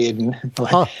B3-lyden.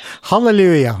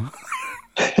 Halleluja!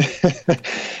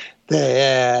 Det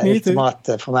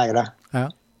ultimat for meg, da. Ja.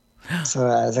 Så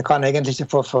jeg kan egentlig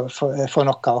ikke få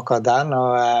nok av akkurat den.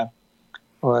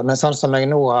 Men sånn som jeg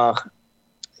nå har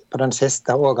på den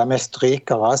siste og har med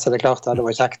strykere, så det klart at det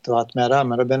var kjekt å ha med det,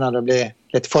 men da begynner det å bli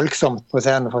litt folksomt på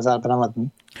scenen, for å si det på den måten.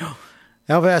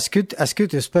 Ja, for jeg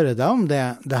skulle jo spørre deg om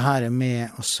det her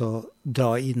med å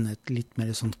dra inn et litt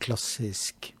mer sånn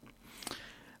klassisk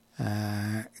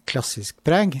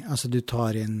preg. Altså du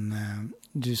tar inn,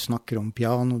 du snakker om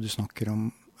piano, du snakker om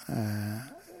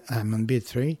Hammond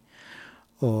B3,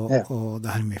 og det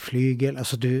her med flygel.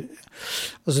 Altså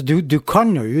du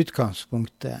kan jo I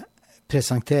utgangspunktet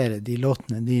presentere de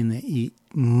låtene dine I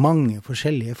mange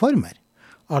forskjellige former.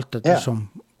 Alt etter som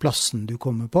plassen du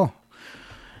kommer på.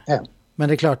 Ja. Men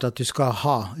det klart at du skal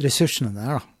ha ressursene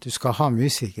der, da. Du skal ha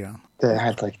musikere. Det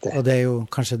helt riktig. Og det jo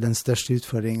kanskje den største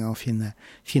utfordringen å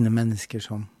finne mennesker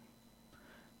som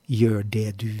gjør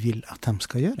det du vil at de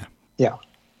skal gjøre. Ja,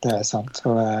 det sant.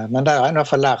 Men det har jeg I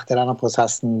hvert fall lært I denne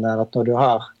prosessen, at når du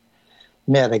har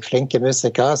med deg flinke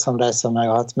musikere, som de som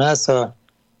jeg har hatt med, så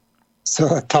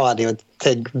tar de jo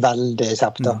ting veldig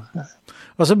kjapt.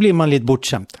 Og så blir man litt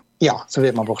bortskjemt. Ja, så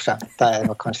blir man bortskjemt. Det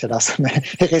nok kanskje det som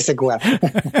risikoen.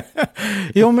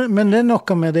 Jo, men det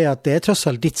noe med det at det tross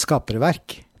alt ditt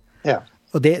skaperverk. Ja.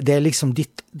 Og det liksom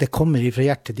ditt, det kommer fra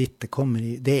hjertet ditt,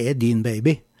 det din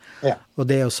baby. Ja. Og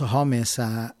det å ha med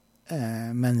seg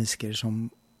mennesker som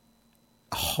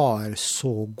har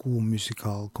så god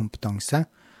musikalkompetanse,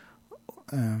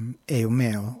 jo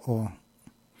med å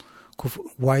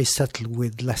why settle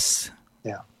with less?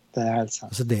 Ja, det helt sant.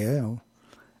 Altså det jo,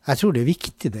 jeg tror det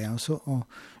viktig det, altså, å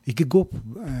ikke gå på,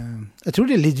 jeg tror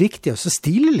det litt viktig å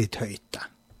stile litt høyt.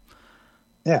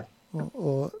 Ja.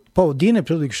 Og på dine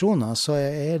produksjoner så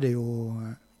det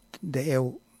jo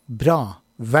bra,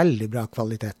 veldig bra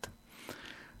kvalitet.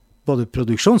 Både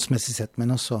produksjonsmessig sett,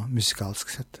 men også musikalsk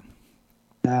sett.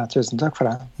 Ja, tusen takk for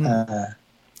det.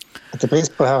 Etter pris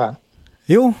på å høre.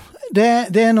 Jo,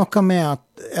 det noe med at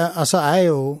altså jeg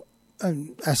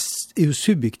jo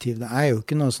subjektiv, det jo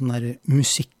ikke noe sånn der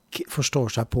musikk forstår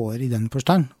seg på I den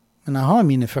forstand, men jeg har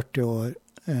mine 40 år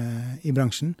I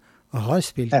bransjen, og har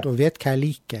spilt, og vet hva jeg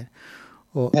liker,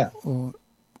 og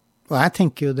jeg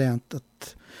tenker jo det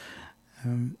at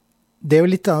det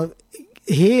jo litt av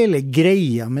hele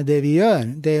greia med det vi gjør,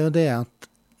 det jo det at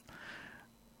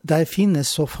der finnes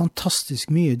så fantastisk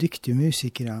mye dyktige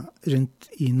musikere rundt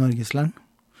I Norges land,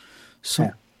 som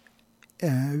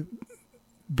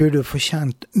burde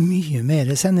fortjent mye mer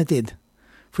sendetid.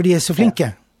 For de så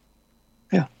flinke.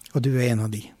 Ja. Og du en av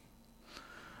de.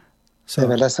 Så. Det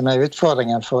vel det som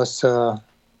utfordringen for oss.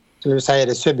 Du sier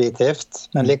det subjektivt,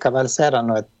 men likevel så det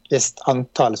noe et visst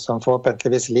antall som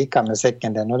forhåpentligvis liker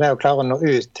musikken din. Og det å klare å nå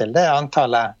ut til det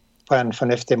antallet på en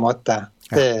fornuftig måte,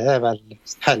 det vel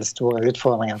helt store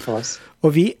utfordringen for oss.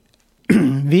 Og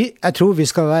jeg tror vi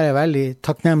skal være veldig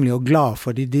takknemlige og glad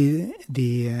for de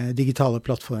digitale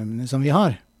plattformene som vi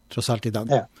har, tross alt I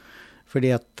dag. Ja.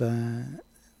 Fordi at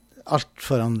alt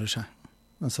forandrer seg.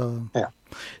 Altså,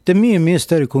 det mye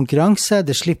større konkurranse,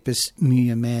 det slippes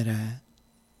mye mer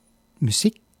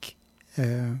musikk,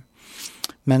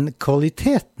 men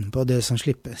kvaliteten på det som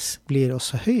slippes blir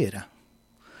også høyere.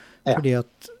 Fordi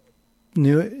at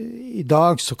I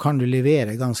dag så kan du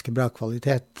levere ganske bra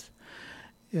kvalitet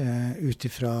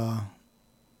utifra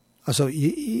altså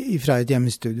ifra et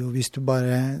hjemmestudio hvis du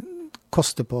bare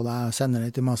koster på deg å sende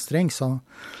det til mastering, så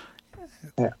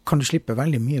kan du slippe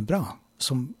veldig mye bra,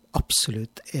 som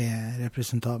absolutt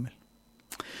representabel.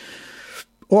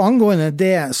 Og angående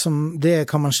det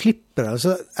kan man slippe,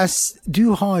 altså,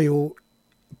 du har jo,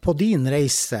 på din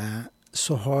reise,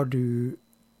 så har du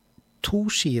 2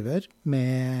 skiver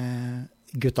med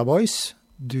Gutta Boys,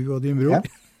 du og din bror.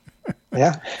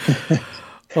 Ja.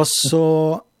 Og så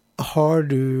har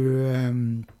du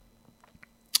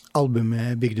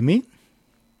albumet Bygdemi,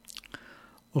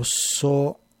 og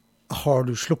så har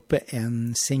du sluppet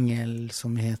en single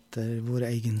som heter Vår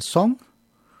egen sang,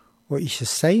 og Ikke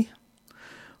si.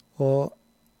 Og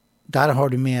der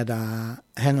har du med deg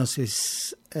henholdsvis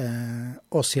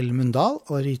Åshild Mundal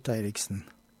og Rita Eriksen.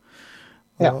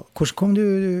 Og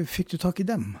hvordan fikk du tak i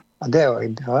dem? Ja, det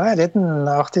var en liten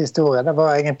artig historie. Det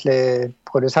var egentlig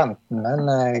produsenten,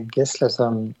 men Gisle,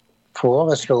 som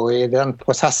foreslo i den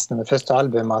prosessen med første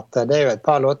album at det jo et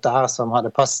par låter her som hadde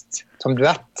passet som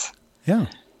duett. Ja.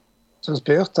 Så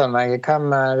spurte han meg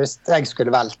hvis jeg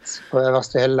skulle valgt på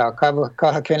øverste hylla,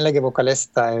 hva kvinnelige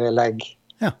vokalister ville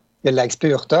jeg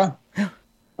spurt da? Ja.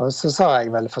 Og så sa jeg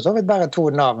vel for så vidt bare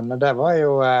 2 navn, og det var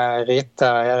jo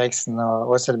Rita Eriksen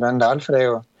og Åshild Mundal, for det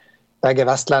jo begge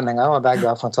vestlendinger, og begge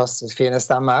har fantastisk fine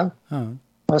stemmer. Ja.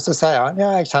 Og så sier han,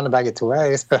 jeg kjenner begge 2,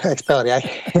 jeg spør de.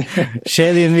 Skje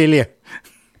din vilje.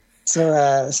 Så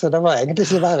det var egentlig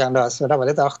ikke verre enn det, så det var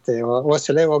litt artig. Og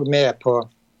Åshild jo også med på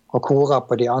å kore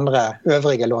på de andre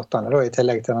øvrige låtene, da, i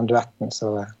tillegg til den duetten,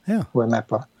 så hun med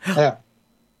på. Ja.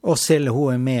 Åshild,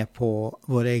 hun med på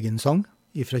Vår egen sang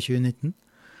fra 2019,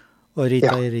 og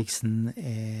Rita Eriksen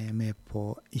med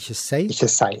på Ikke si. Ikke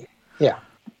si, ja.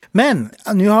 Men,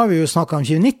 nå har vi jo snakket om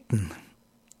 2019,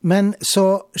 men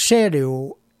så skjer det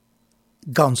jo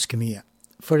ganske mye.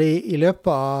 Fordi i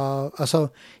løpet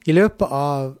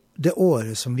av det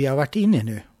året som vi har vært inne i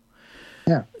nå,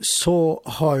 så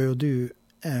har jo du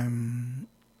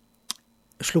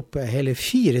sluppet hele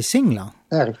 4 singler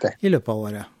i løpet av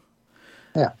året.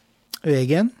 Ja.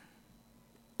 Egen,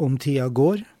 Om tida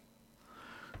går,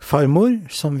 Farmor,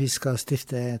 som vi skal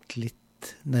stifte et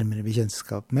litt nærmere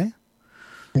bekjentskap med.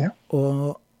 Ja.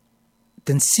 Og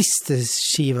den siste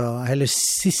skiva, eller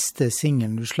siste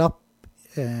singelen du slapp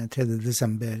 3.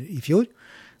 desember i fjor,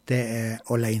 det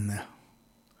Alene.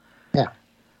 Ja.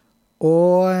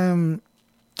 Og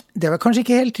det var kanskje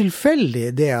ikke helt tilfeldig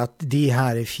det at de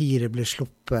her 4 ble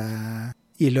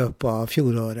sluppet i løpet av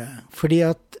fjoråret. Fordi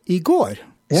at i går,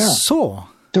 så...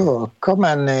 Da kom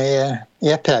en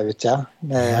EP ut,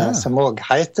 som også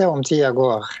heter Om tida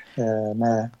går,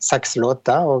 med 6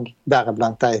 låter, og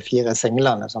deriblant de 4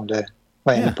 singlene som du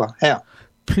var inne på. Ja.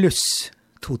 Pluss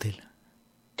 2 til.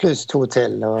 Pluss 2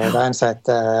 til, og det en som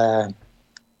heter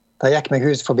Da gikk meg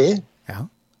hus forbi,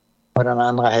 og den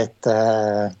andre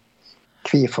heter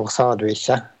Hvorfor sa du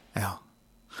ikke? Ja.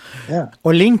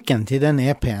 Og linken til den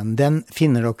EP-en, den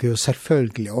finner dere jo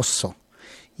selvfølgelig også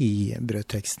i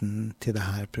brødteksten til det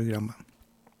her programmet.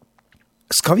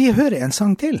 Skal vi høre en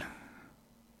sang til?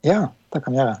 Ja, det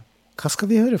kan vi gjøre. Hva skal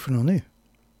vi høre for noe nå?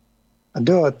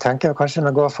 Da tenker jeg kanskje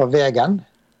vi går for Vegen.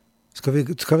 Skal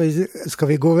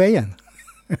vi gå veien?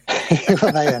 Gå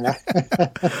veien, ja.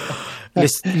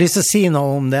 Lyst til å si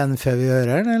noe om den før vi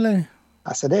hører den, eller?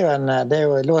 Altså, det er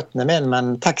jo låten min,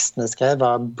 men teksten skrevet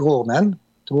av bror min,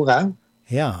 Tore.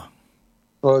 Ja.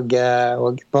 Og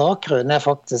bakgrunnen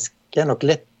faktisk nok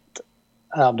litt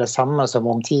av det samme som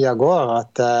Om tida går,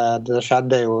 at det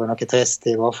skjedde jo noe trist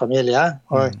i vår familie.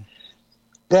 Og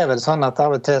det vel sånn at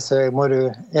av og til så er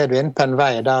du inne på en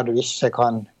vei der du ikke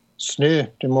kan snu.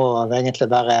 Du må egentlig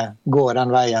bare gå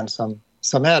den veien som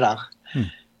der.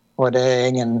 Og det er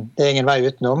ingen vei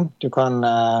utenom. Du kan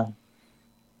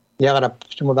gjøre det,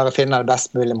 du må bare finne det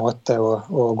best mulig måte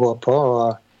å gå på,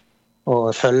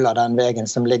 og følge den veien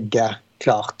som ligger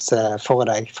klart for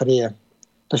deg. Fordi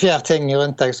det skjer ting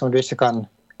rundt deg som du ikke kan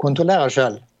kontrollere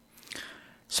selv.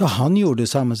 Så han gjorde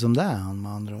det samme som deg, han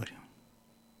med andre ord?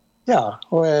 Ja,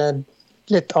 og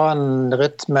litt annen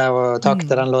rytme og takt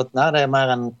til den låten her. Det er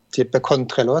mer en type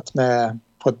countrylåt med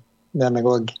meg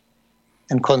også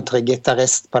en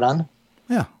country-gitarrist på den.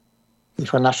 Ja.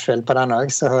 Fra Nashville på den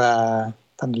også, så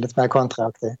den er litt mer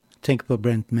countryaktig. Tenk på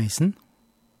Brent Mason?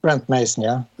 Brent Mason,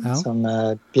 ja. Som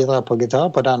bidrar på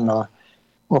gitar på den, og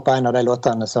på en av de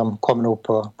låtene som kom nå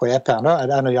på EP-en, da,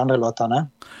 det en av de andre låtene.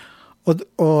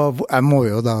 Og jeg må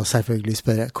jo da selvfølgelig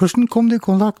spørre, hvordan kom du i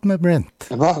kontakt med Brent?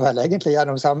 Det var vel egentlig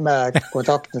gjennom samme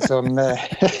kontakten som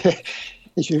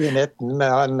i 2019 med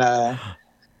han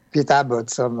Pete Abbott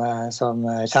som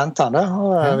kjente han da,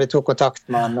 og vi tok kontakt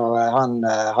med han, og han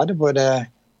hadde både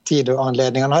tid og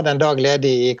anledning. Han hadde en dag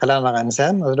ledig i kalenderen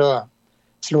sin, og da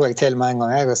slo jeg til med en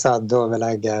gang og sa at da vil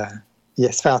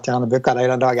jeg svært gjerne booke deg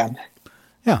den dagen.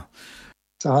 Ja.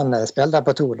 Så han spilte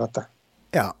på 2 låter.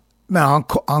 Ja, men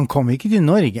han kom ikke til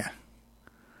Norge.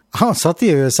 Han satt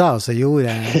i USA og så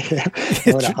gjorde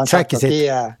tracket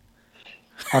sitt.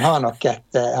 Han har nok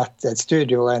et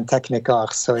studio og en tekniker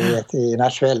så i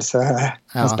Nashville, så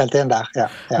han spilte inn der. Ja.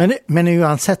 Men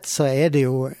uansett så det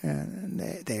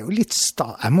er jo litt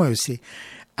stas. Jeg må jo si,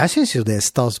 jeg synes jo det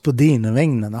stas på dine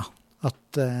vegne da,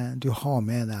 at du har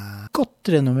med deg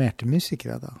godt renommerte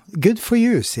musikere da. Good for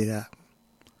you, sier jeg.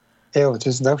 Jo,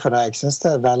 tusen takk for det. Jeg synes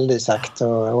det veldig kjekt.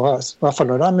 Og i hvert fall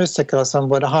noen musikere som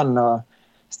både han og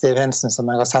Steve Hinson, som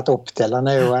jeg har sett opp til. Han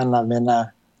jo en av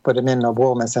både min og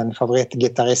bror min sin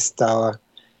favorittgitarister. Og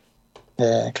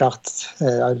klart,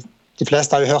 de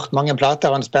fleste har jo hørt mange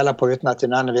plater han spiller på uten at de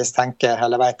nødvendigvis tenker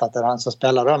eller vet at det han som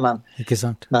spiller da.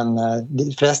 Men de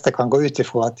fleste kan gå ut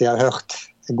ifra at de har hørt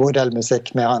en god del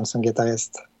musikk med han som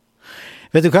gitarist.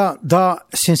 Vet du hva? Da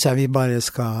synes jeg vi bare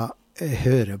skal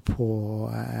høre på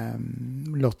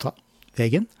låta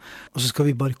Vegen, og så skal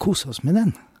vi bare kose oss med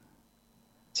den.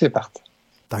 Supert.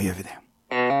 Da gjør vi det.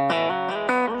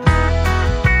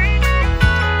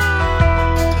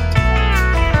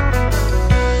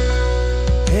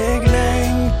 Jeg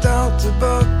lengter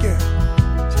tilbake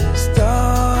til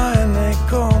staden jeg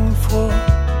kom fra.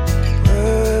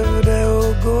 Prøvde å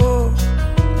gå,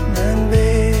 men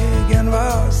vegen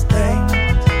var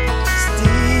stengt.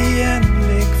 Stien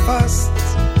ligger fast,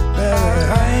 bare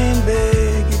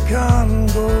regnveg kan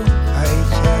gå. Ei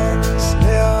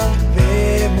kjensle av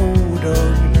vemod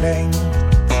og lengt.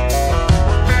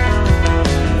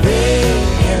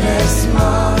 Vegen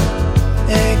smal,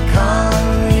 jeg kan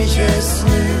ikke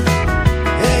snu.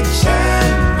 Jeg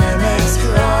kjenner meg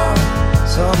skral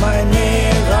som ei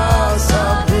nedrasa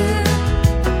bru.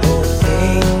 Og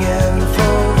ingen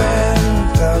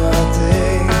forventer at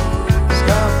jeg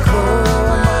skal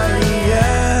komme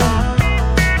igjen.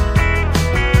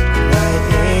 Nei,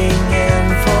 ingen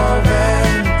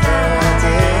forventer at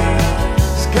jeg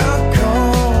skal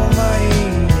komme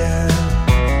igjen.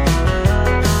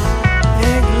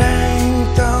 Jeg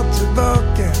lengter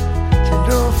tilbake til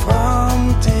da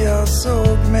framtida så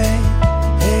meg.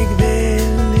 Jeg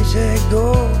vil ikke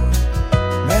gå,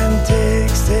 men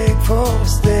tek steg for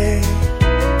steg.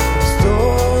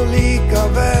 Står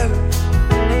likevel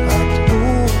at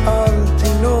ord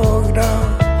alltid låg der.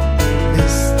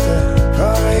 Visste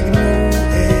hva jeg nå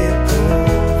på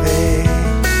vei.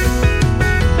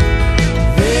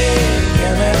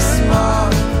 Vegen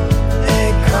smal, jeg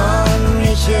kan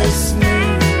ikke snu.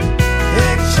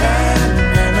 Jeg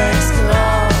kjenner meg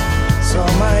skral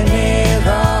som ei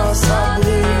nedrasa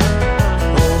bru.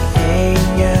 Og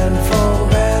ingen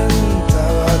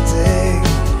forventer at jeg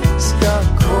skal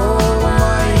komme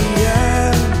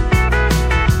igjen.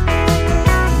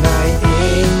 Nei,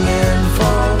 ingen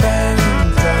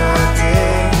forventer at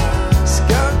jeg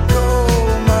skal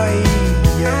komme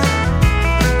igjen.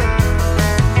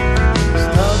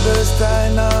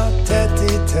 Stabbesteiner tett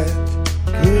i tett,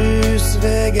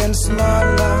 grusvegen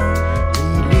smaller.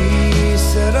 I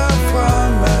lyset der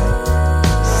framme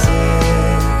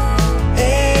ser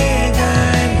jeg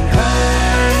en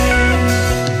heim.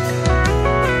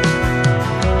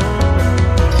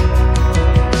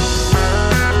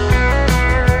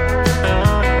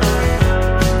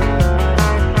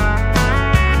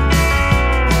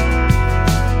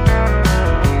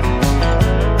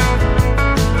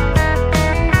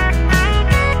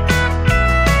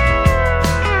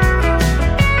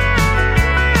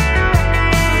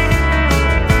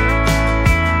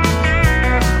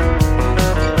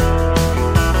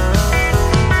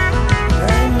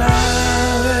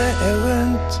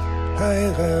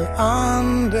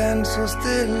 Anden så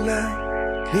stille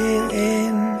glir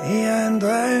inn i en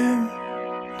drøm.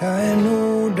 Det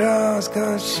noe der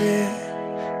skal skje.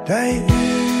 De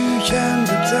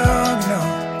ukjente dagene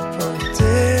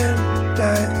fortell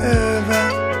deg over.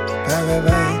 Bare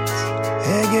vet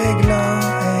jeg glad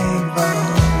jeg var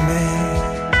med.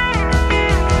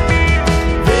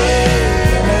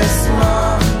 Vegen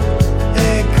smal,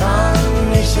 jeg kan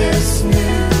ikke snu.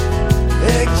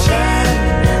 Jeg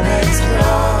kjenner meg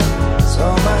skral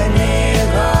som ei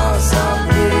nedrasa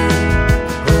bru.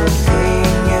 Og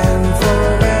ingen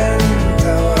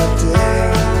forventer at jeg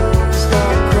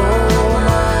skal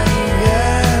komme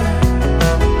igjen.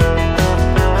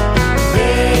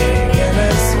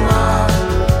 Vegen smal,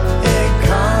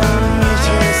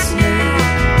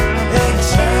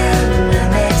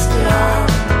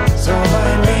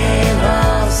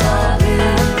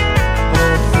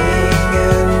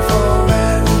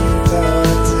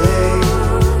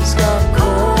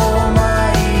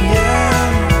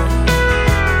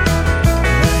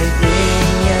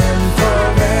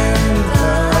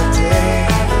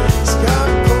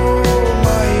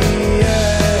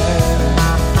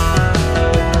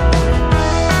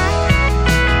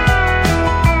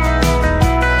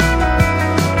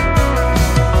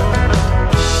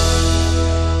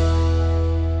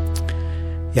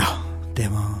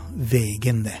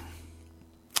 det.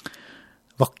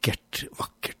 Vakkert.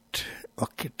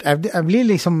 Jeg blir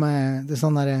liksom, det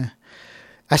sånn der,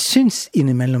 jeg synes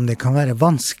innimellom det kan være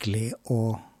vanskelig å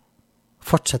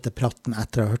fortsette praten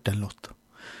etter å ha hørt en låt.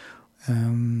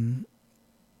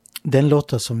 Den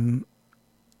låta som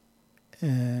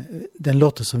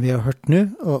vi har hørt nå,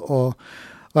 og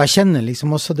jeg kjenner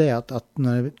liksom også det at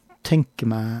når jeg tenker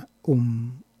meg om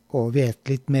og vet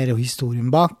litt mer av historien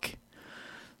bak,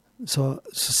 så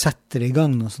setter det i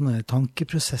gang noen sånne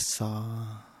tankeprosesser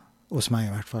hos meg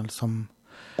i hvert fall, som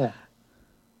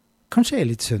kanskje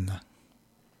litt sunne.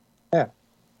 Ja.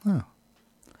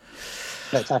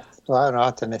 Det kjekt. Du har jo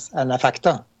hatt en effekt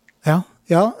da. Ja,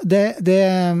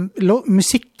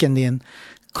 musikken din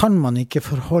kan man ikke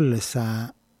forholde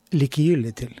seg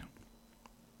likegyldig til.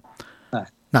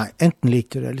 Nei, enten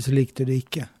liker du det, eller så liker du det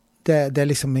ikke. Det er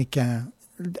liksom ikke,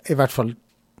 i hvert fall,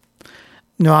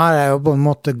 nå har jeg jo på en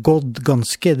måte gått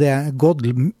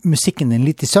musikken din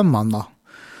litt i sømmene da.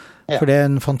 Ja. For det er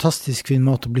en fantastisk fin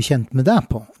måte å bli kjent med deg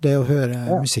på, det å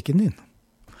høre musikken din.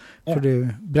 For du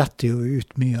bretter jo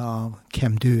ut mye av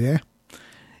hvem du er,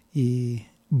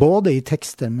 både i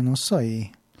tekster, men også i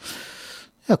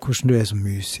hvordan du er som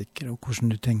musiker, og hvordan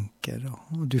du tenker.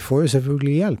 Og du får jo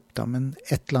selvfølgelig hjelp da, men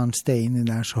et eller annet sted inni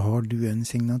der så har du en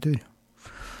signatur.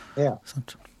 Ja,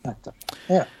 nettopp.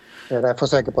 Ja, det er det jeg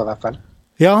forsøker på i hvert fall.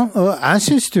 Ja, og jeg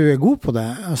synes du er god på det.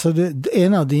 Altså,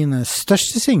 en av dine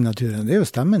største signaturer, det er jo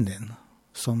stemmen din,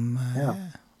 som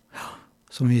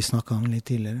vi snakket om litt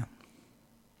tidligere.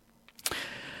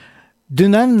 Du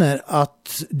nevner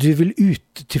at du vil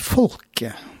ut til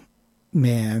folket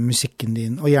med musikken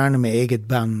din, og gjerne med eget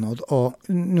band. Og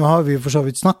nå har vi for så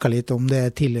vidt snakket litt om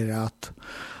det tidligere,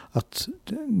 at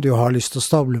du har lyst til å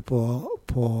stable på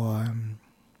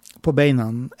beina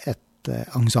et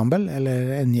ensemble,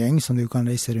 eller en gjeng som du kan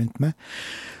reise rundt med.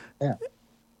 Ja.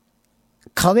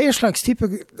 Hva er slags type,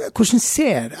 hvordan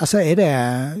altså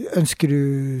ønsker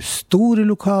du store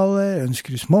lokaler,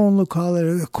 ønsker du små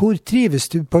lokaler, hvor trives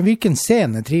du, på hvilken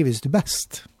scene trives du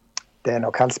best? Det er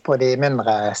nok helst på de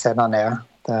mindre scenene, ja.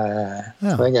 Det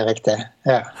tror jeg er riktig,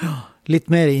 ja. Litt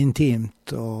mer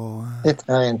intimt og... Litt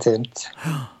mer intimt.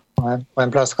 Og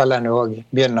en plass skal en jo også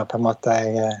begynne på en måte,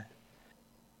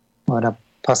 og det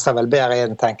passer vel bedre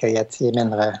inn, tenker jeg, i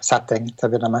mindre setting til å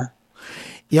begynne med.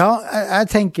 Ja,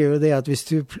 jeg tenker jo det at hvis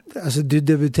du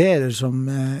debuterer som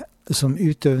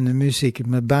utøvende musiker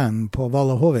med band på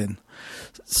Valle Hovin,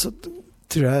 så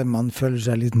tror jeg man føler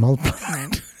seg litt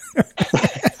malplanert.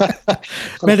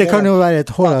 Men det kan jo være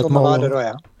et håret mål.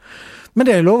 Men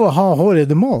det er lov å ha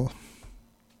hårede mål.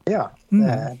 Ja,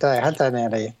 det er jeg helt enig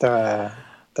i. Det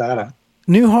er det.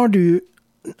 Nå har du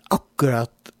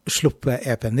akkurat sluppet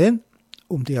EP-en din,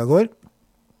 om tida går,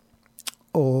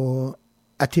 og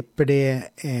jeg tipper det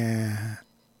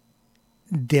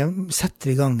setter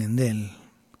i gang en del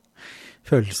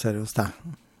følelser hos deg,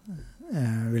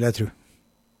 vil jeg tro.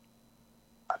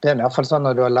 Det er i hvert fall sånn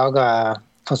når du har laget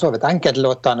for så vidt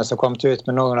enkeltlåtene som kom ut,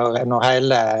 men når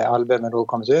hele albumet nå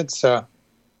kom ut, så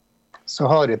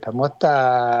har du på en måte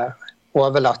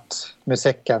overlatt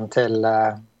musikken til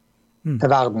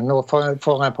verden. Nå får jeg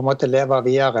på en måte leve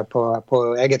videre på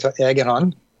egen hånd.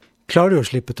 Klarer du å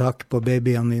slippe tak på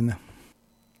babyene dine?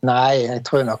 Nei, jeg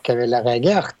tror nok jeg ville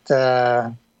reagert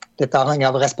litt avhengig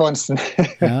av responsen.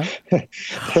 Ja.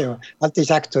 Det er jo alltid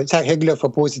hyggelig å få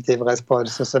positiv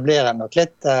respons, og så blir jeg nok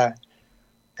litt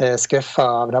skuffet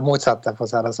av det motsatte, for å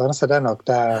si det sånn. Så det er nok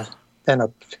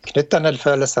knyttet en del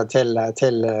følelser til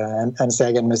ens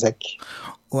egen musikk.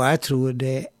 Og jeg tror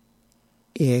det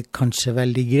er kanskje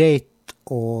veldig greit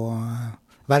å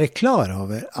være klar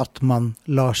over at man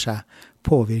lar seg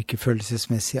påvirke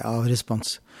følelsesmessig av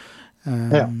respons.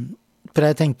 For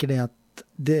jeg tenker det at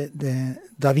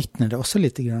da vittner det også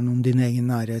litt om din egen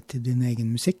nærhet til din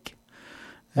egen musikk.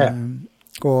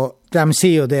 Og de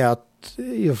sier jo det at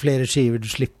jo flere skiver du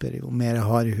slipper, jo mer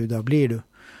harehuda blir du.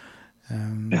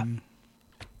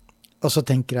 Og så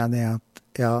tenker jeg det at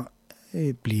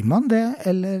blir man det,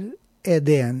 eller er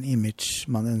det en image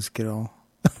man ønsker å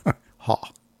ha?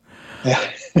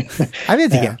 Jeg vet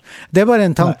ikke. Det er bare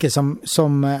en tanke som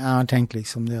jeg har tenkt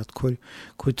liksom, det at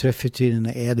hvor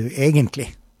trøffetyrende er du egentlig?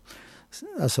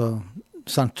 Altså,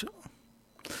 sant?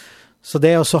 Så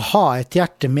det å ha et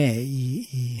hjerte med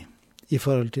i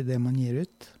forhold til det man gir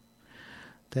ut,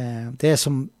 det er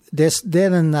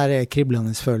den der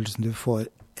kriblende følelsen du får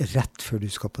rett før du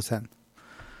skal på scenen.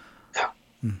 Ja,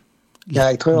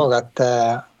 jeg tror også at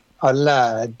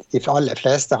de aller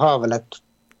fleste har vel et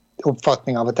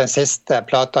oppfatning av at den siste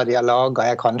plata de har laget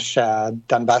er kanskje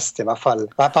den beste, i hvert fall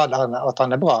at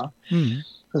han er bra.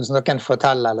 Hvis noen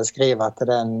forteller eller skriver at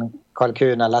det er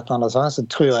kalkun eller et eller annet sånt, så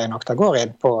tror jeg nok det går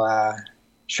inn på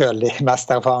selv de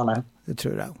mest erfarne. Det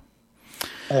tror jeg.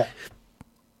 Ja.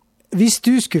 Hvis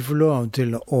du skulle få lov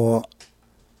til å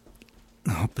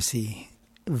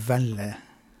velge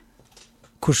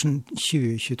hvordan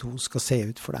 2022 skal se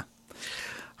ut for deg,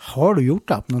 har du gjort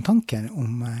deg opp noen tanker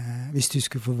om hvis du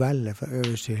skulle få velge fra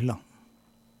øverste hylla?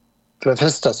 For det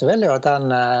første så vil jeg jo at den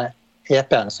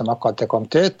EP-en som akkurat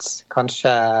kommet ut,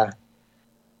 kanskje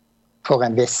får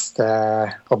en viss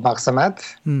oppmerksomhet.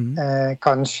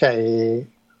 Kanskje i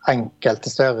enkelte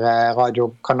større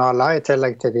radiokanaler, i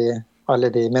tillegg til alle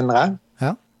de mindre.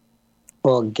 Ja.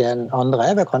 Og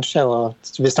andre vel kanskje,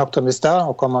 vi snakket om det i sted,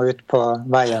 å komme ut på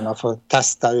veien og få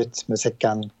testet ut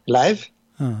musikken live.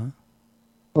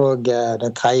 Og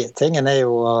den tredje tingen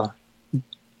jo å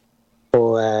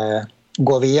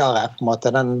gå videre, på en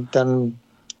måte.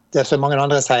 Det som mange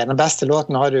andre sier, den beste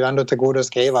låten har du enda til gode å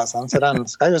skrive, sånn? Så den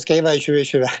skal jo skrive i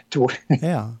 2022.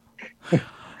 Ja.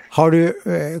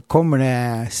 Kommer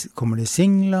det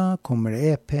singler, kommer det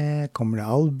EP, kommer det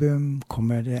album,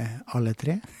 kommer det alle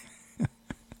tre?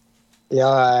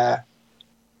 Ja,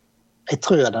 jeg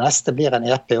tror det neste blir en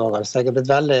EP i år, så jeg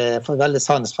har fått veldig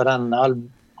sans for den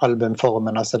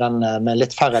albumformen, altså den med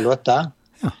litt færre låter.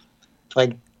 Ja. For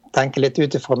jeg tenker litt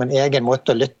utifra min egen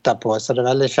måte å lytte på, så det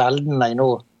veldig sjelden jeg nå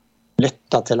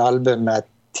lytter til album med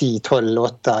 10-12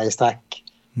 låter i strekk.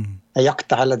 Jeg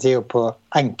jakter hele tiden på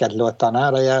enkeltlåtene,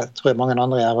 det tror jeg mange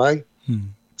andre gjør også.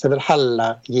 Så jeg vil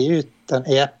heller gi ut en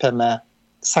EP med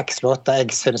 6 låter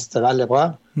jeg synes det veldig bra,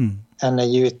 enn å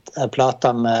gi ut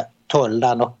plater med 12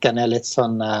 der noen litt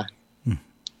sånn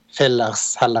fillers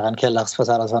heller enn killers, for å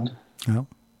si det sånn. Ja.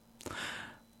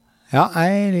 Ja,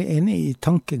 jeg enig i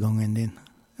tankegangen din.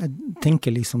 Jeg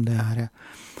tenker liksom det her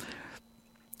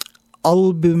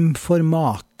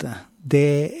albumformatet,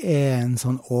 det en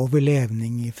sånn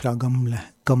overlevning fra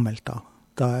gammelt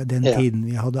da den tiden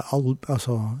vi hadde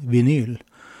vinyl,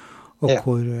 og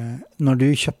hvor når du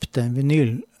kjøpte en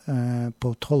vinyl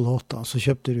på 12 låter, så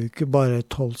kjøpte du ikke bare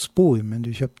 12 spor, men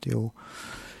du kjøpte jo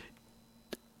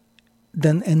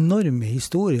den enorme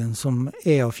historien som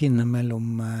å finne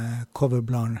mellom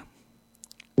coverbladene.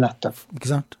 Nettopp. Ikke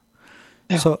sant?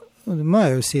 Ja. Så må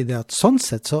jeg jo si det at sånn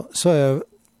sett så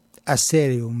jeg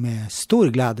ser jo med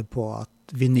stor glede på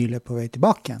at vinyl på vei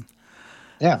tilbake igjen.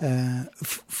 Ja.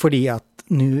 Fordi at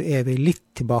nå vi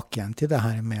litt tilbake igjen til det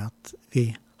her med at vi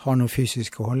har noe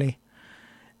fysisk å holde i.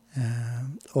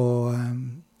 Og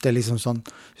det liksom sånn,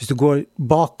 hvis du går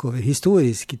bakover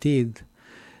historisk i tid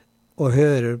og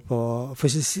hører på,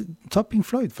 ta Pink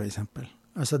Floyd for eksempel,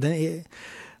 altså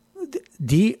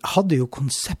de hadde jo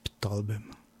konseptalbum,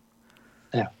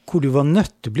 hvor du var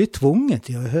nødt til å bli tvunget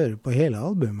til å høre på hele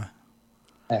albumet.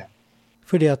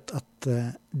 Fordi at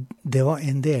det var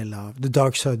en del av The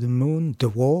Dark Side of the Moon, The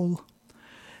Wall,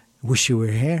 Wish You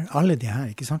Were Here, alle de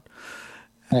her, ikke sant?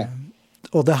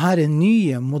 Og det her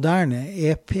nye, moderne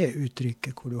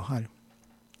EP-uttrykket hvor du har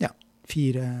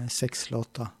 4-6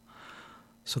 låter,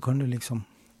 så kan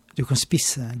du kan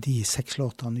spisse de 6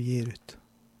 låtene du gir ut.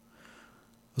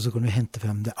 Og så kan du hente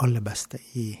frem det aller beste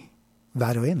i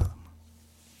hver og en av dem.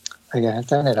 Jeg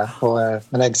helt enig i det.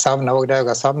 Men jeg savner også det jeg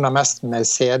har savnet mest med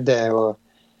CD og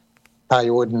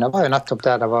perioden. Det var jo nettopp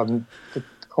det var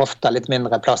ofte litt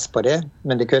mindre plass på det,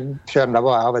 men selv om det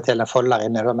var av og til en folder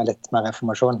inne med litt mer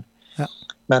informasjon. Ja.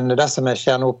 Men det som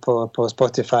skjer nå på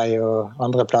Spotify og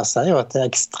andre plasser jo at det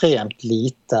ekstremt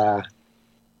lite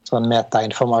sånn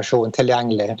metainformasjon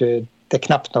tilgjengelig. Det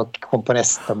knapt nok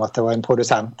komponist om at det var en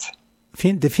produsent.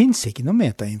 Det finnes ikke noe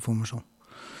metainformasjon.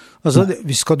 Altså,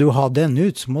 skal du ha den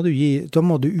ut, så må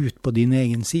du ut på din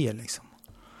egen side, liksom.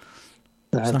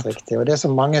 Det helt riktig. Og det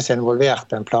som mange er involvert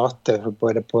på en plate,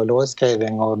 både på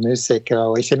låtskriving og musikere,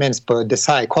 og ikke minst på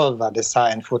design,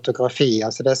 coverdesign, fotografi.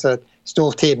 Altså det så et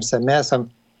stort team som med, som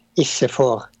ikke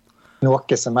får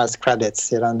noe som helst credits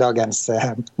i den dagens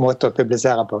måte å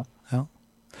publisere på. Ja.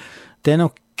 Det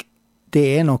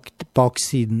er nok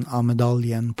baksiden av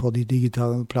medaljen på de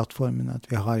digitale plattformene, at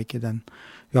vi har ikke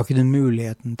den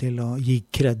muligheten til å gi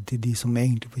kred til de som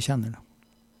egentlig fortjener det.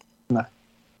 Nei.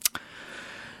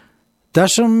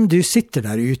 Dersom du sitter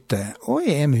der ute og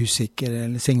musiker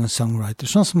eller singer-songwriter,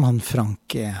 sånn som han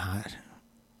Frank her,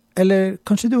 eller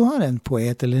kanskje du har en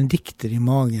poet eller en dikter i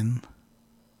magen,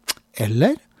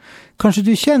 eller kanskje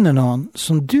du kjenner noen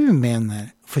som du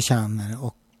mener fortjener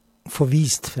å få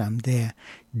vist frem det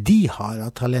de har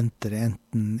av talenter,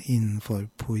 enten innenfor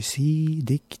poesi,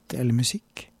 dikt eller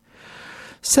musikk,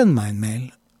 send meg en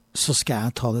mail, så skal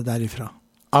jeg ta det derifra.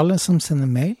 Alle som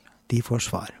sender mail, de får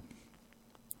svar.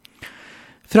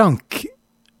 Frank,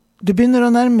 Det begynner å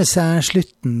nærme seg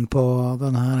slutten på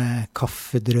denne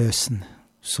kaffedrøsen,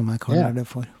 som jeg kaller det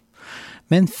for.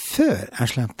 Men før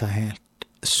jeg slipper deg helt,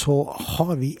 så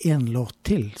har vi en låt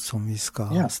til som vi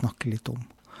skal snakke litt om.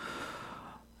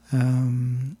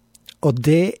 Og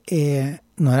det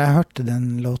når jeg hørte den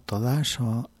låta der,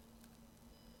 så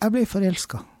jeg ble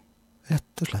forelsket,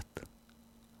 rett og slett.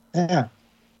 Ja.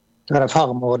 Det var det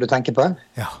farmor du tenker på?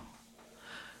 Ja.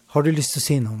 Har du lyst til å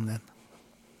si noe om den?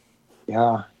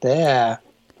 Ja, det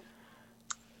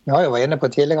vi har jo vært inne på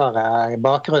tidligere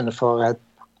bakgrunnen for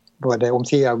både om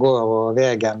tida går og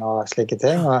vegen og slike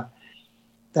ting. Og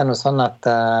det noe sånn at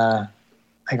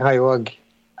jeg har jo også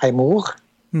en mor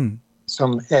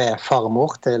som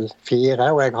farmor til 4,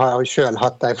 og jeg har jo selv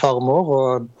hatt en farmor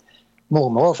og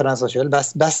mormor for den som skyld,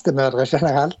 bestemødre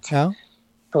generelt. Ja.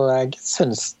 Og jeg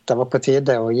synes det var på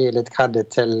tide å gi litt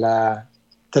kredit til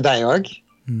deg også.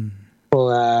 Og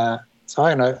så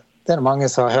har jeg det mange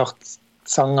som har hørt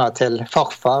sanger til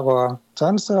farfar og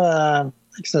sånn, så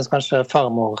jeg synes kanskje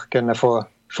farmor kunne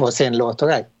få sin låt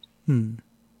og jeg.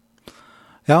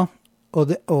 Ja,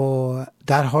 og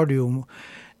der har du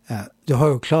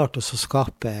har jo klart å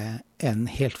skape en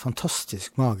helt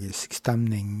fantastisk magisk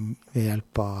stemning ved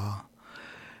hjelp av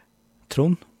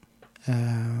Trond,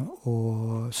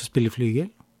 og så spiller flygel.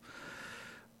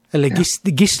 Eller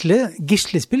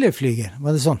Gisle spiller flygel,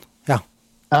 var det sånn? Ja.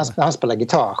 Han spiller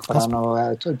gitar på den,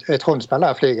 og Trond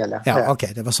spiller flygel. Ja, ok,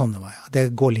 det var sånn det var. Ja. Det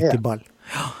går litt i ball.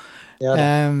 Ja.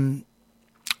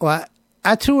 Og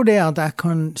jeg tror det at jeg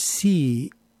kan si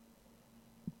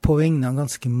på vegne av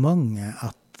ganske mange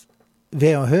at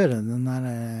ved å høre den der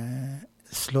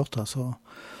låta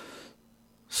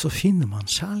så finner man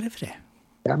kjærlighetsfred.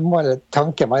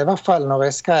 Tanken var i hvert fall når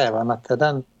jeg skrev den, at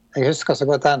jeg husker så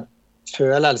godt den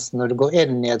følelsen når du går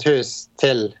inn i et hus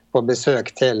på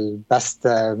besøk til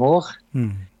bestemor,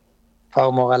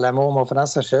 farmor eller mormor for den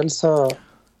som skyld, så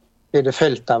blir det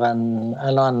fylt av en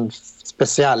eller annen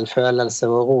spesiell følelse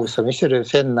og ro som ikke du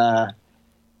finner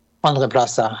andre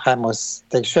plasser hjemme hos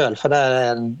deg selv, for det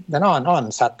en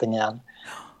annen setting igjen.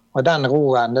 Og den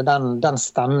roen, den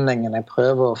stemningen jeg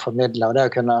prøver å formidle, og det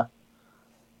å kunne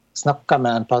snakke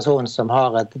med en person som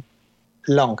har et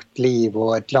langt liv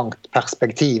og et langt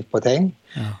perspektiv på ting,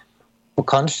 og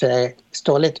kanskje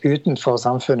står litt utenfor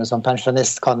samfunnet som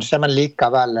pensjonist kanskje, men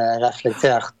likevel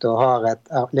reflektert og har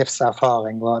et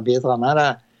livserfaring å bidra med,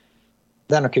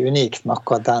 det noe unikt med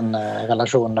akkurat den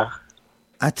relasjonen der.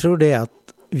 Jeg tror det at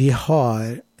vi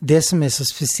har det som så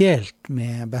spesielt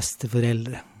med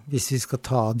besteforeldre, hvis vi skal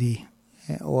ta de,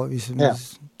 og hvis vi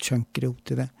kjønker opp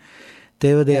til det,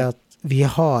 det jo det at vi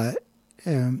har,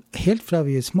 helt fra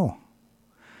vi små,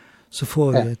 så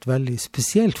får vi et veldig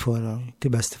spesielt forhold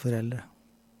til besteforeldre.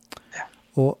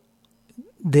 Og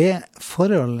det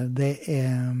forholdet,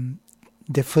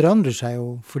 det forandrer seg jo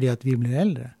fordi at vi blir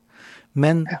eldre.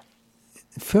 Men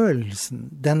følelsen,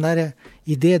 den der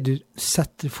i det du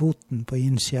setter foten på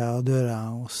innsida av døra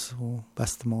hos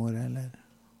bestemor eller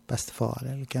bestefar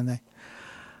eller hvem det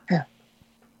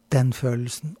den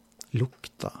følelsen,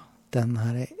 lukta, den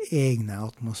her egne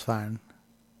atmosfæren.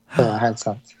 Det helt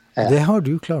sant. Ja. Det har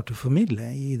du klart å formidle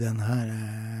i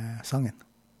denne sangen.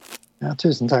 Ja,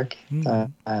 tusen takk.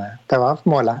 Det var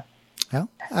målet. Ja,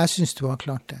 jeg synes du har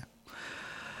klart det.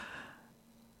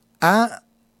 Jeg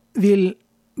vil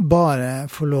bare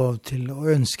få lov til å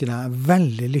ønske deg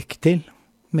veldig lykke til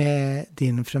med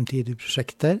dine fremtidige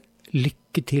prosjekter.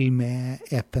 Lykke til med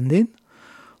EP-en din.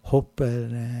 Håper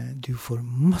du får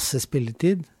masse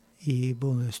spilletid i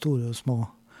både store og små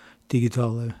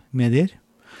digitale medier.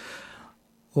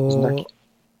 Og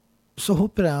så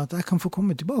håper jeg at jeg kan få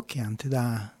komme tilbake igjen til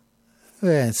deg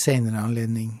ved en senere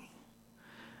anledning.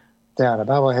 Det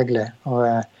det var hyggelig. Og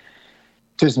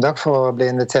tusen takk for å bli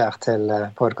invitert til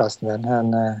podcasten din.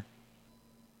 En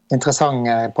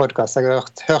interessant podcast. Jeg har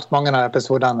hørt mange av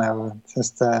episoderne og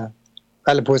synes det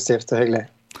veldig positivt og hyggelig.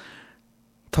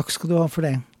 Takk skal du ha for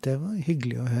det. Det var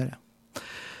hyggelig å høre.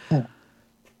 Ja.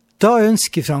 Da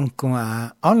ønsker Frank og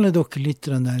jeg alle dere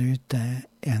lytterne der ute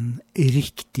en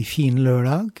riktig fin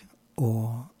lørdag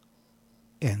og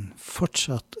en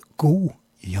fortsatt god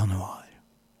januar.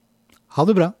 Ha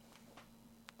det bra.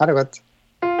 Ha det godt.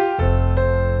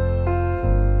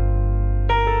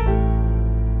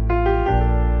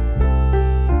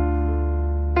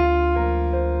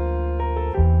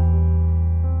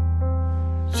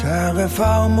 Kjære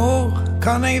farmor,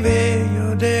 kan jeg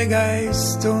vedgjøre deg en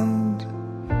stund?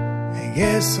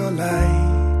 Jeg så lei,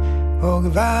 og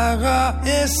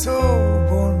verden så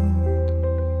vond.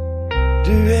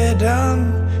 Du den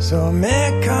som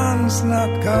jeg kan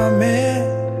snakke med.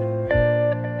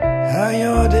 Her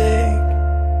gjør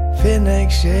deg finner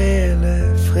jeg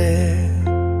sjelefred.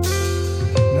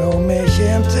 Når vi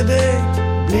kjem til deg,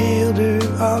 blir du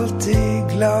alltid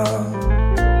glad.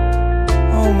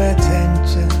 Og vi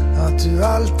tenker at du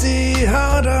alltid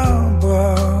har det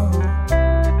bra.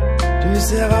 Du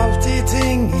ser alltid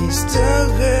ting i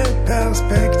større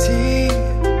perspektiv.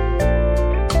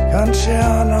 Kanskje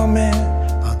aner vi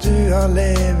at du har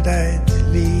levd et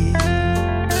liv.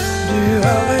 Du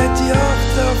har et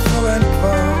hjerte for en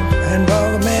kvar, en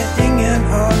varme ingen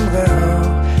andre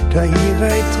har. Det gir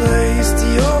ei trøyst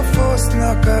i å få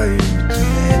snakka ut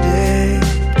med deg.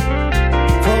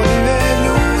 For du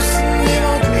losen i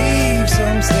vårt liv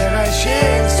som ser ei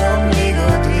sjel som ligger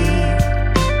og driv.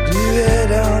 Du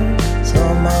den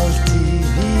som alltid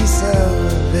viser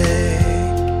vei.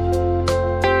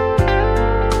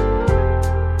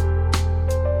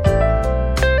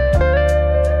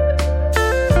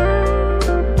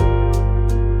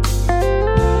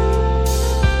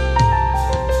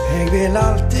 Jeg vil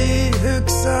alltid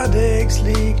huske deg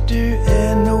slik du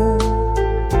nå.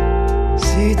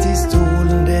 Sitt i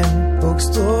stolen din og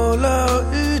stråler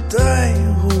ut ei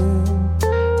ro.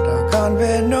 Det kan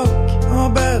være nok å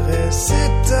bare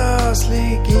sitte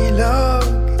slik i lag.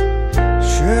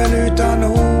 Selv uten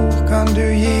ord kan du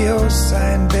gi oss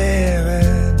en bedre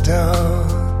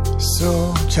dag. Så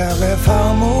kjære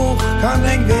farmor, kan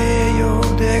jeg vedgjå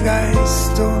deg ei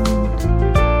stund.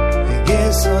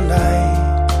 Jeg så lei,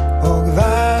 og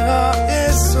verden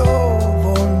så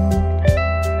vond.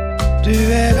 Du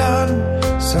der